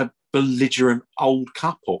a belligerent old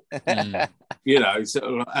couple. And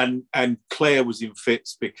Claire was in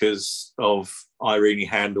fits because of Irene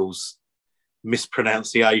Handel's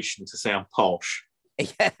mispronunciation to sound posh.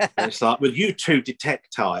 Yeah. And it's like, well, you two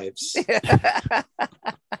detectives.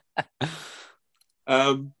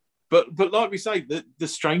 But like we say, the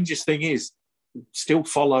strangest thing is, still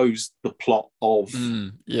follows the plot of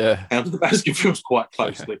Hound of the Baskervilles quite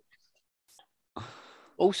closely.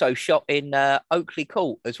 Also shot in Oakley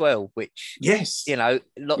Court as well, which lots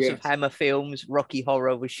of Hammer films. Rocky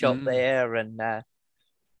Horror was shot there, and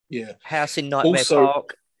House in Nightmare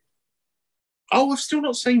Park. Oh, I've still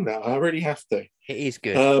not seen that. I really have to. It is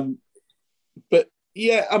good. But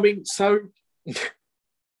yeah, I mean, so the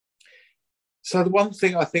one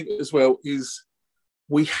thing I think as well is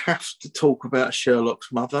we have to talk about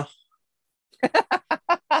Sherlock's mother,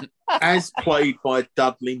 as played by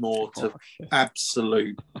Dudley Moore to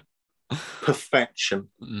absolute perfection.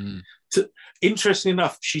 Interesting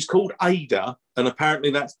enough, she's called Ada, and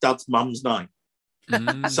apparently that's Dud's mum's name.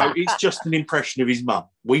 So it's just an impression of his mum.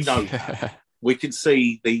 We know that. We can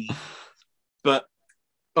see but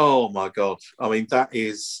oh my God, I mean, that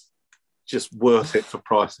is just worth it for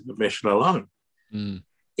price of admission alone.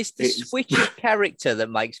 It's the switch of character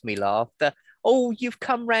that makes me laugh. You've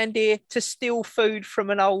come round here to steal food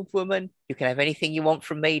from an old woman. You can have anything you want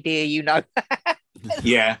from me, dear, you know.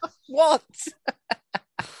 Yeah. What?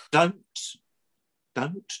 Don't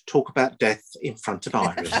talk about death in front of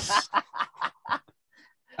Iris.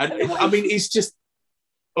 And I mean, it's just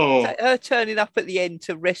her turning up at the end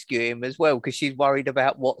to rescue him as well, because she's worried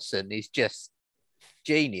about Watson, is just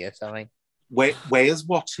genius. I mean, where's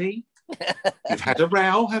Watty? You've had a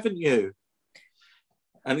row, haven't you?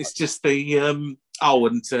 And it's just the I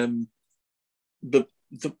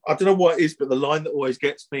don't know what it is, but the line that always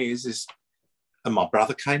gets me is and my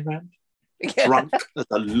brother came round, drunk as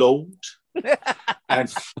a lord,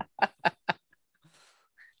 and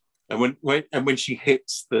when she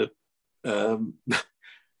hits the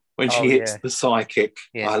the psychic,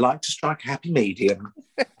 I like to strike a happy medium.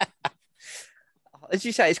 As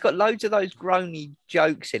you say, it's got loads of those groany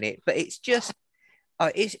jokes in it, but it's just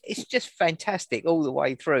it's just fantastic all the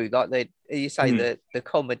way through. Like the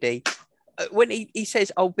comedy. When he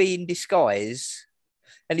says, "I'll be in disguise,"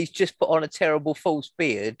 and he's just put on a terrible false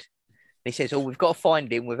beard, and he says, "Oh, we've got to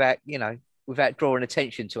find him without drawing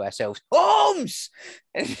attention to ourselves." Holmes,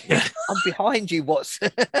 I'm behind you,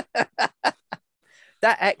 Watson.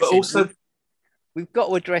 That accent. But also, we've got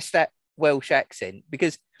to address that Welsh accent,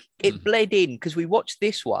 because it bled in, because we watched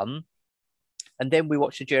this one and then we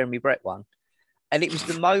watched the Jeremy Brett one, and it was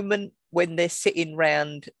the moment when they're sitting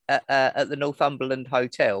round at the Northumberland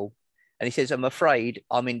Hotel, and he says, "I'm afraid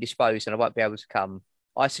I'm indisposed and I won't be able to come.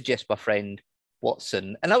 I suggest my friend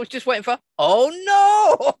Watson." And I was just waiting for, oh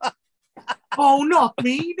no. Oh, not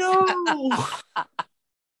me, no.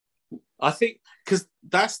 I think because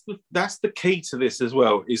that's the key to this as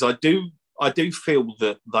well, is I do feel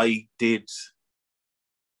that they did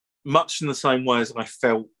much in the same way as I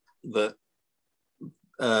felt that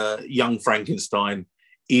Young Frankenstein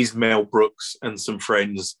is Mel Brooks and some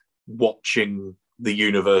friends watching the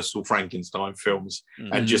Universal Frankenstein films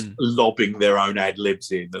and just lobbing their own ad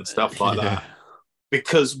libs in and stuff like that.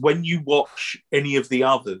 Because when you watch any of the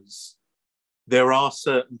others, there are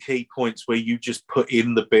certain key points where you just put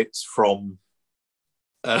in the bits from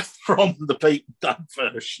the Pete Dunne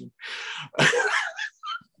version.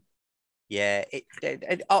 Yeah,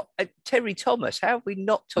 Terry Thomas. How have we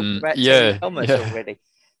not talked about Terry Thomas already?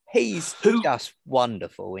 He's just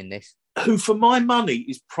wonderful in this. Who, for my money,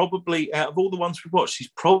 is probably, out of all the ones we've watched,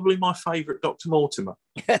 he's probably my favourite Dr. Mortimer.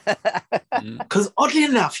 Because oddly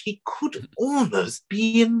enough, he could almost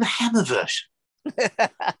be in the Hammer version.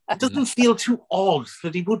 It doesn't feel too odd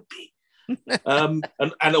that he would be. And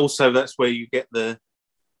also that's where you get the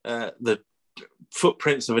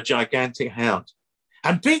footprints of a gigantic hound.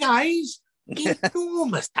 And big eyes,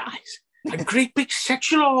 enormous eyes. And great big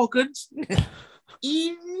sexual organs.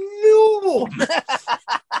 Enormous.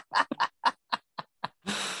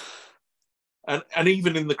 and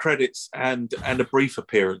even in the credits and a brief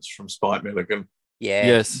appearance from Spike Milligan. Yeah.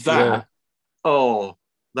 Yes. That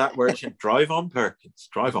where it should drive on Perkins.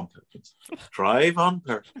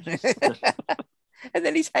 And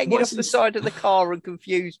then he's hanging off the side of the car and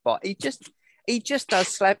confused by it. He just does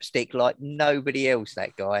slapstick like nobody else,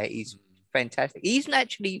 that guy. He's fantastic. He isn't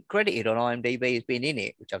actually credited on IMDb as being in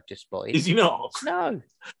it, which I've just spotted. Is he not? No.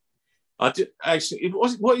 Actually,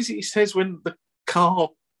 what is it he says when the car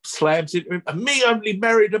slams into him? And me only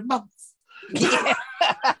married a month. Yeah.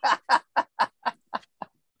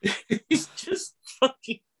 It's just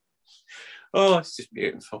fucking... Oh, it's just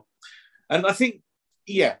beautiful. And I think,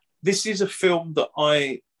 this is a film that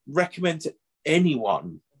I recommend to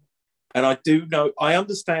anyone. And I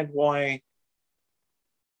understand why.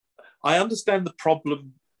 I understand the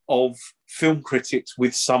problem of film critics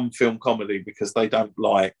with some film comedy because they don't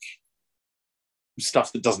like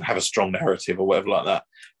stuff that doesn't have a strong narrative or whatever like that.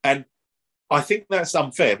 And I think that's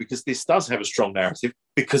unfair because this does have a strong narrative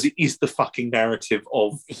because it is the fucking narrative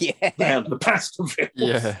of Round the Baskerville.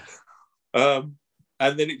 Yeah. And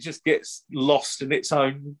then it just gets lost in its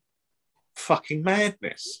own fucking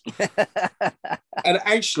madness. And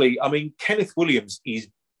actually, I mean, Kenneth Williams is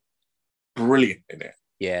brilliant in it.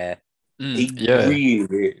 Yeah. He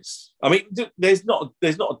really is. I mean, there's not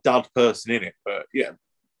a dud person in it,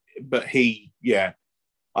 but he,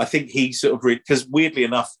 I think he sort of because weirdly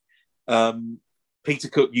enough, Peter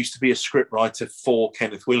Cook used to be a scriptwriter for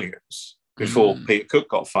Kenneth Williams before Peter Cook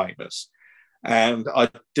got famous, and I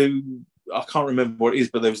can't remember what it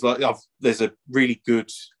is, but there's a really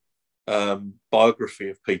good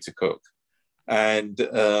biography of Peter Cook, and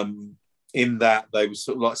in that they were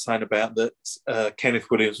sort of like saying about that Kenneth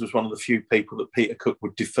Williams was one of the few people that Peter Cook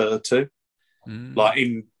would defer to, like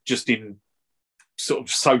in sort of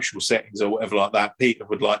social settings or whatever like that. Peter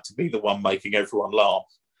would like to be the one making everyone laugh,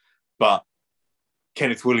 but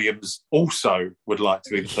Kenneth Williams also would like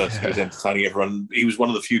to be the person who's entertaining everyone. He was one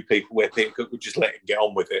of the few people where Peter Cook would just let him get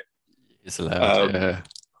on with it. It's allowed,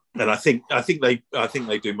 and I think they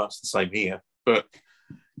do much the same here. But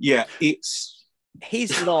it's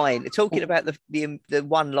his line talking about the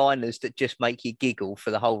one-liners that just make you giggle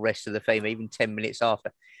for the whole rest of the film, even 10 minutes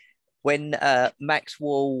after. When Max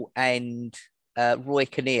Wall and Roy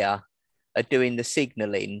Kinnear are doing the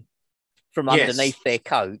signalling from underneath their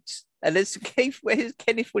coats. And as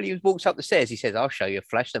Kenneth Williams walks up the stairs, he says, "I'll show you a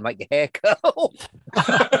flash to make your hair curl."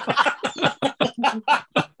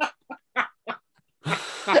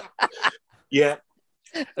 Yeah.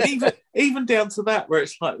 Even down to that, where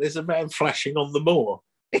it's like there's a man flashing on the moor.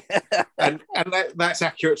 and that's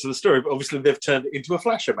accurate to the story, but obviously they've turned it into a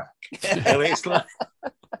flasher Mac. And it's like...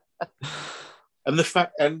 And the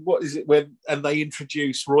fact, and what is it when, and they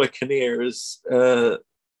introduce Roy Kinnear as their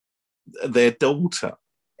daughter.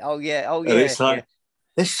 Oh yeah. And it's like,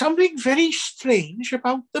 there's something very strange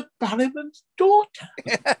about the Bannerman's daughter.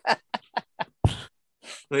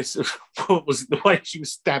 It's, what was it, the way she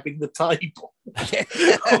was stabbing the table?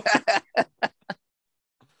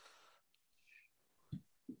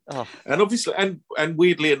 Oh. And obviously, and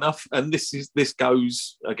weirdly enough, and this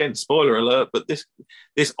goes again, spoiler alert, but this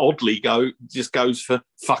oddly goes for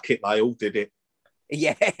fuck it, they all did it.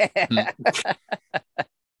 Yeah.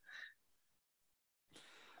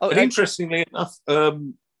 And interestingly enough,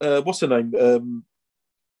 what's her name?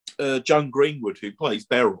 Joan Greenwood, who plays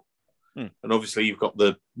Beryl. And obviously you've got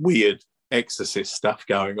the weird exorcist stuff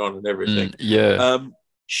going on and everything.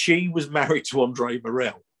 She was married to Andre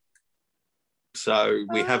Morell. So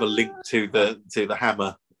we have a link to the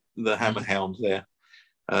Hammer Hound there.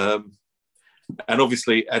 And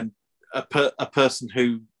obviously a person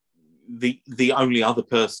who the only other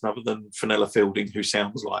person other than Fenella Fielding who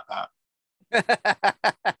sounds like that.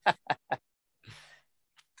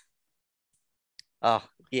 Oh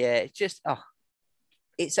yeah, it's just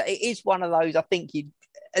it is one of those. I think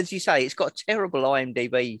as you say, it's got a terrible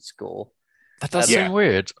IMDb score. That does seem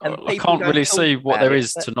weird. I can't really see what there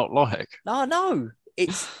is to not like. No,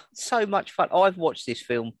 it's so much fun. I've watched this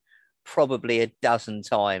film probably a dozen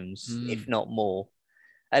times, if not more.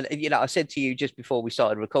 And I said to you just before we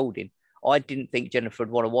started recording, I didn't think Jennifer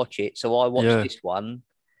would want to watch it, so I watched this one,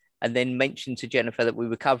 and then mentioned to Jennifer that we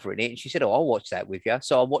were covering it, and she said, "Oh, I'll watch that with you."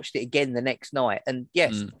 So I watched it again the next night, and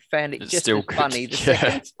yes, found it just as funny the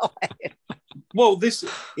second time. Well, this,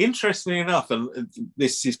 interestingly enough, and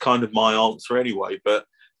this is kind of my answer anyway, but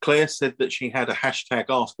Claire said that she had a hashtag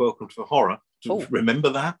Ask Welcome to Horror. Ooh.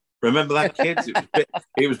 Remember that? Remember that, kids?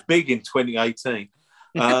 It was big in 2018.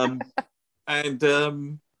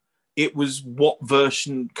 And it was what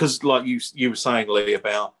version, because like you were saying, Lee,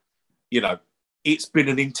 about, it's been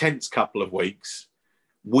an intense couple of weeks.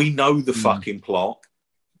 We know the fucking plot,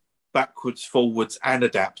 backwards, forwards, and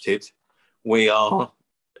adapted. We are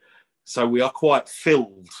quite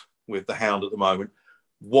filled with The Hound at the moment.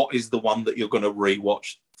 What is the one that you're going to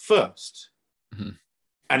rewatch first? Mm-hmm.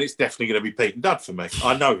 And it's definitely going to be Pete and Dud for me.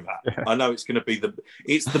 I know that. Yeah. I know it's going to be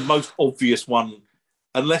it's the most obvious one,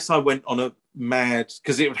 unless I went on a mad,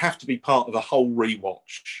 because it would have to be part of a whole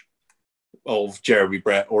rewatch of Jeremy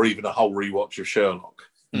Brett or even a whole rewatch of Sherlock.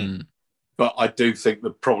 Mm. But I do think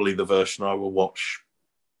that probably the version I will watch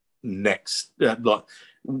next,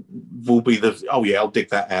 will be I'll dig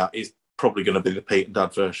that out. It's probably going to be the Pete and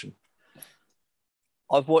Dud version.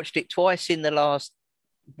 I've watched it twice in the last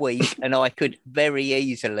week, and I could very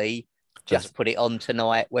easily just put it on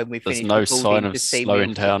tonight when we finish. There's no sign of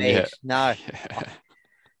slowing down yet. No.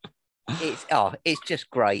 It's just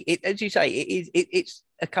great. As you say, it's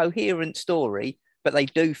a coherent story, but they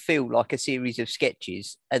do feel like a series of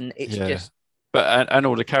sketches, and it's just. But and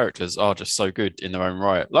all the characters are just so good in their own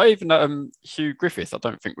right. Like even Hugh Griffith, I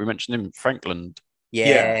don't think we mentioned him. Frankland.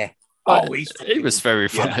 Yeah. Oh, he was very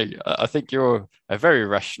funny. Yeah. I think you're a very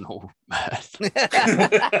rational man.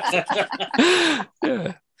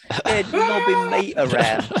 Yeah, knobbing meat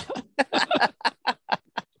around.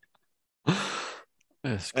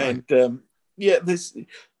 And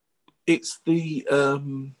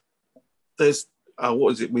there's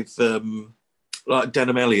what is it with like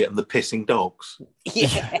Denham Elliott and the pissing dogs?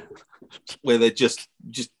 Yeah. Where they're just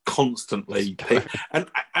constantly and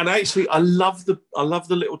actually I love the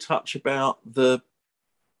little touch about the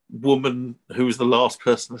woman who was the last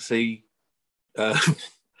person to see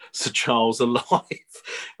Sir Charles alive,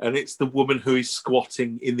 and it's the woman who is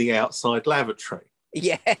squatting in the outside lavatory.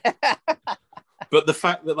 Yeah. But the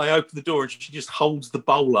fact that they open the door and she just holds the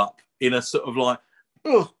bowl up in a sort of like,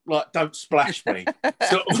 oh, like don't splash me.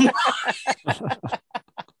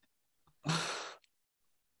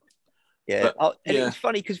 Yeah. It was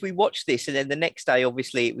funny because we watched this, and then the next day,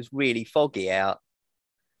 obviously, it was really foggy out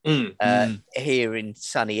here in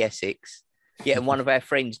sunny Essex. Yeah, and one of our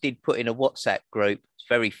friends did put in a WhatsApp group, it's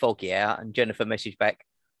very foggy out, and Jennifer messaged back,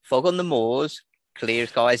 fog on the moors, clear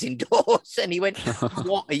skies indoors. And he went,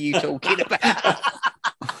 what are you talking about?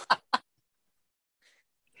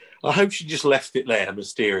 I hope she just left it there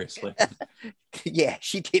mysteriously. Yeah,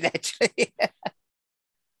 she did actually.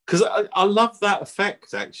 Because I love that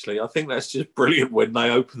effect, actually. I think that's just brilliant when they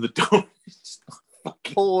open the door. It's just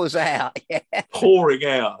pours out, pouring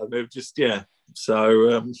out. And they're just,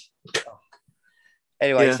 So,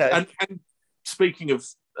 anyway, so... And speaking of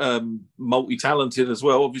multi-talented as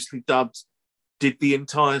well, obviously Dud did the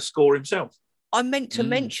entire score himself. I meant to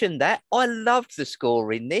mention that. I loved the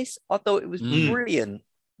score in this. I thought it was brilliant.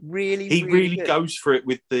 He really goes for it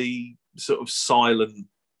with the sort of silent,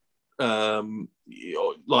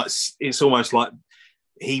 like it's almost like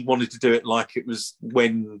he wanted to do it like it was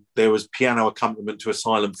when there was piano accompaniment to a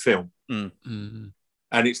silent film, and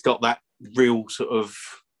it's got that real sort of,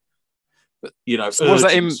 So was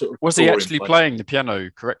that him? Was he actually playing the piano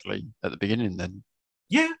correctly at the beginning? Then,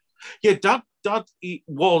 yeah. Dud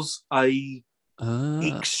was a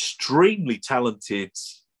extremely talented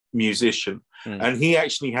musician. And he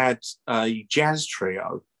actually had a jazz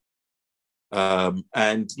trio.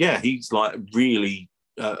 And he's like really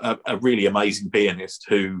a really amazing pianist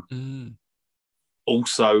who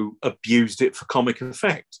also abused it for comic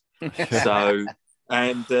effect. So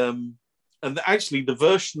and actually the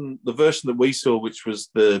version that we saw, which was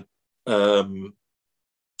the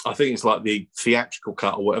I think it's like the theatrical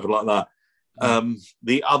cut or whatever like that.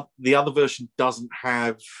 The other version doesn't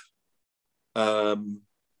have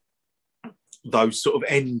those sort of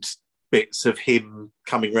end bits of him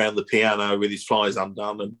coming around the piano with his flies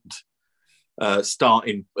undone and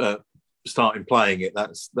starting playing it.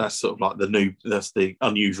 That's sort of like that's the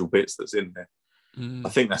unusual bits that's in there. I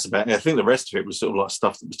think that's about it. I think the rest of it was sort of like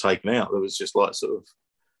stuff that was taken out. There was just like sort of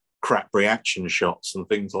crap reaction shots and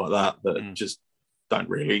things like that just didn't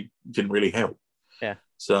really help. Yeah.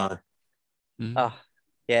 So.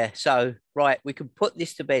 Yeah. So right, we can put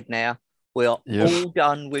this to bed now. We are all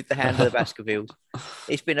done with the Hand of the Baskervilles.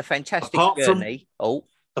 It's been a fantastic journey.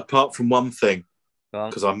 Apart from one thing,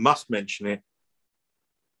 because I must mention it,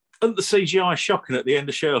 and the CGI shocking at the end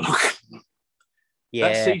of Sherlock. Yeah.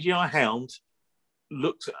 That CGI hound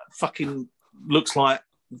looks like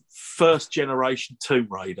first generation Tomb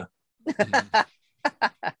Raider.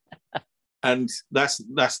 And that's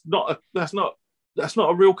not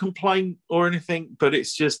a real complaint or anything, but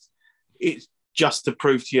it's just to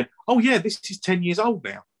prove to you, oh yeah, this is 10 years old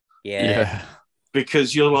now. Yeah.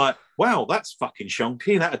 Because you're like, wow, that's fucking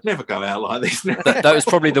shonky. That'd never go out like this. that was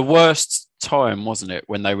probably the worst time, wasn't it,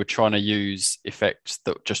 when they were trying to use effects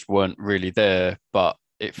that just weren't really there, but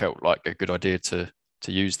it felt like a good idea to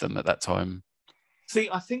use them at that time. See,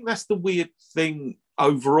 I think that's the weird thing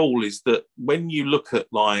overall, is that when you look at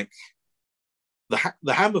like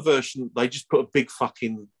the Hammer version, they just put a big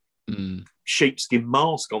fucking sheepskin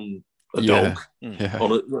mask on a dog,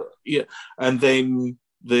 and then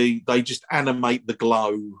they just animate the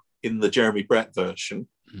glow in the Jeremy Brett version.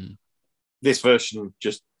 This version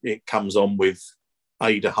it comes on with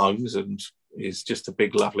Ada Holmes and is just a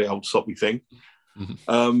big lovely old soppy thing.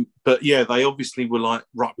 But yeah, they obviously were like,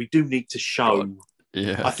 right, we do need to show.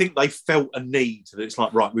 Yeah, I think they felt a need that it's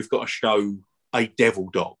like, right, we've got to show a devil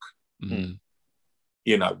dog.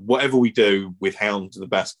 You know, whatever we do with Hounds of the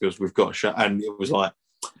Baskervilles, we've got to show. And it was like,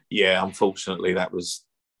 yeah, unfortunately, it was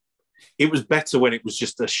better when it was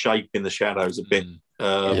just a shape in the shadows a bit.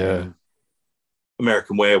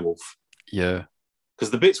 American Werewolf. Yeah. Because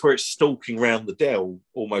the bits where it's stalking around the dell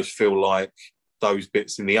almost feel like those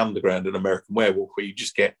bits in the underground in American Werewolf, where you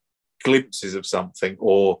just get glimpses of something,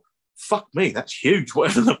 or fuck me, that's huge,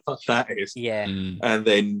 whatever the fuck that is. Yeah. And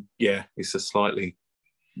then, it's a slightly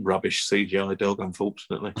rubbish CGI dog,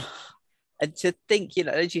 unfortunately. And to think,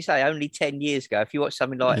 as you say, only 10 years ago, if you watch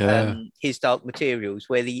something like His Dark Materials,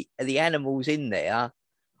 where the animals in there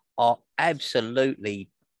are absolutely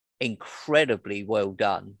incredibly well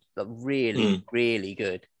done, but really, really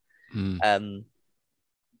good.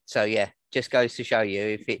 So yeah, just goes to show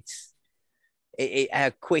you how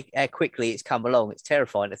quickly it's come along. It's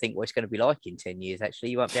terrifying to think what it's going to be like in 10 years. Actually,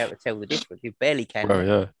 you won't be able to tell the difference. You barely can.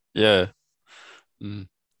 Oh yeah.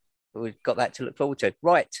 We've got that to look forward to.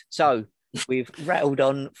 Right, so we've rattled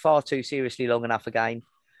on far too seriously long enough again.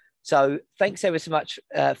 So thanks ever so much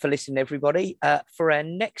for listening, everybody. For our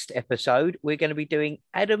next episode, we're going to be doing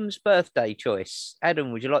Adam's birthday choice.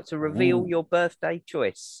 Adam, would you like to reveal your birthday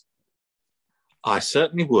choice? I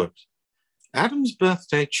certainly would. Adam's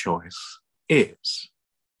birthday choice is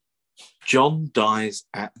John Dies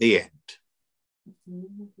at the End.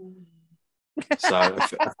 So,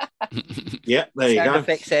 yeah, there you go.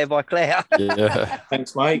 Effects there by Claire. Yeah.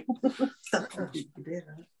 Thanks, mate.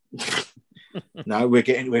 No, we're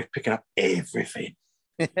picking up everything.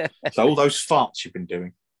 So all those farts you've been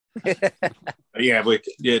doing.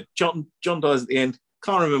 John Dies at the End.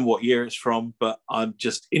 Can't remember what year it's from, but I'm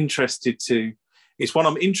just interested to. It's one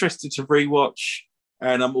I'm interested to rewatch,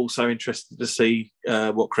 and I'm also interested to see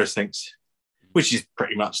what Chris thinks, which is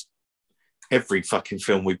pretty much every fucking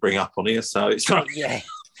film we bring up on here. So it's kind of,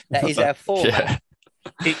 that is our format.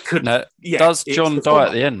 It could. Now, does John die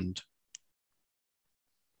at the end?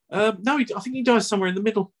 No, I think he dies somewhere in the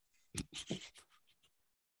middle.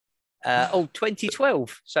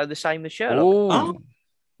 2012. So the same as Sherlock. Oh,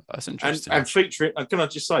 that's interesting. And featuring, can I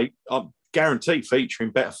just say, I guarantee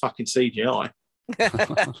featuring better fucking CGI.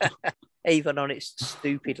 Even on its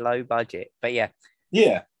stupid low budget. But yeah.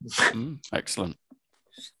 Yeah. Excellent.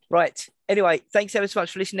 Right. Anyway, thanks ever so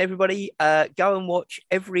much for listening, everybody. Go and watch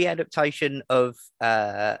every adaptation of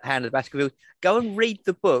Hand of the Baskervilles. Go and read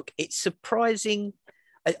the book. It's surprising.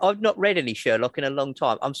 I've not read any Sherlock in a long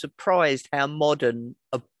time. I'm surprised how modern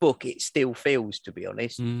a book it still feels, to be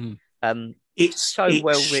honest. It's so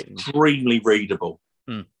well written. Extremely readable.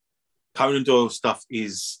 Conan Doyle stuff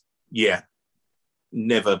is, it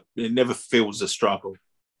never feels a struggle.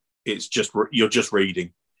 It's just, you're just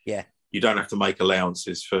reading. Yeah. You don't have to make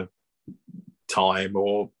allowances for time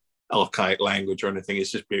or archaic language or anything.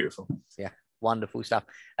 It's just beautiful. Yeah. Wonderful stuff.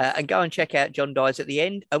 And go and check out John Dies at the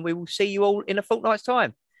End, and we will see you all in a fortnight's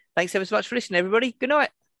time. Thanks ever so much for listening, everybody. Good night.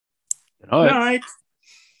 Good night. Good night.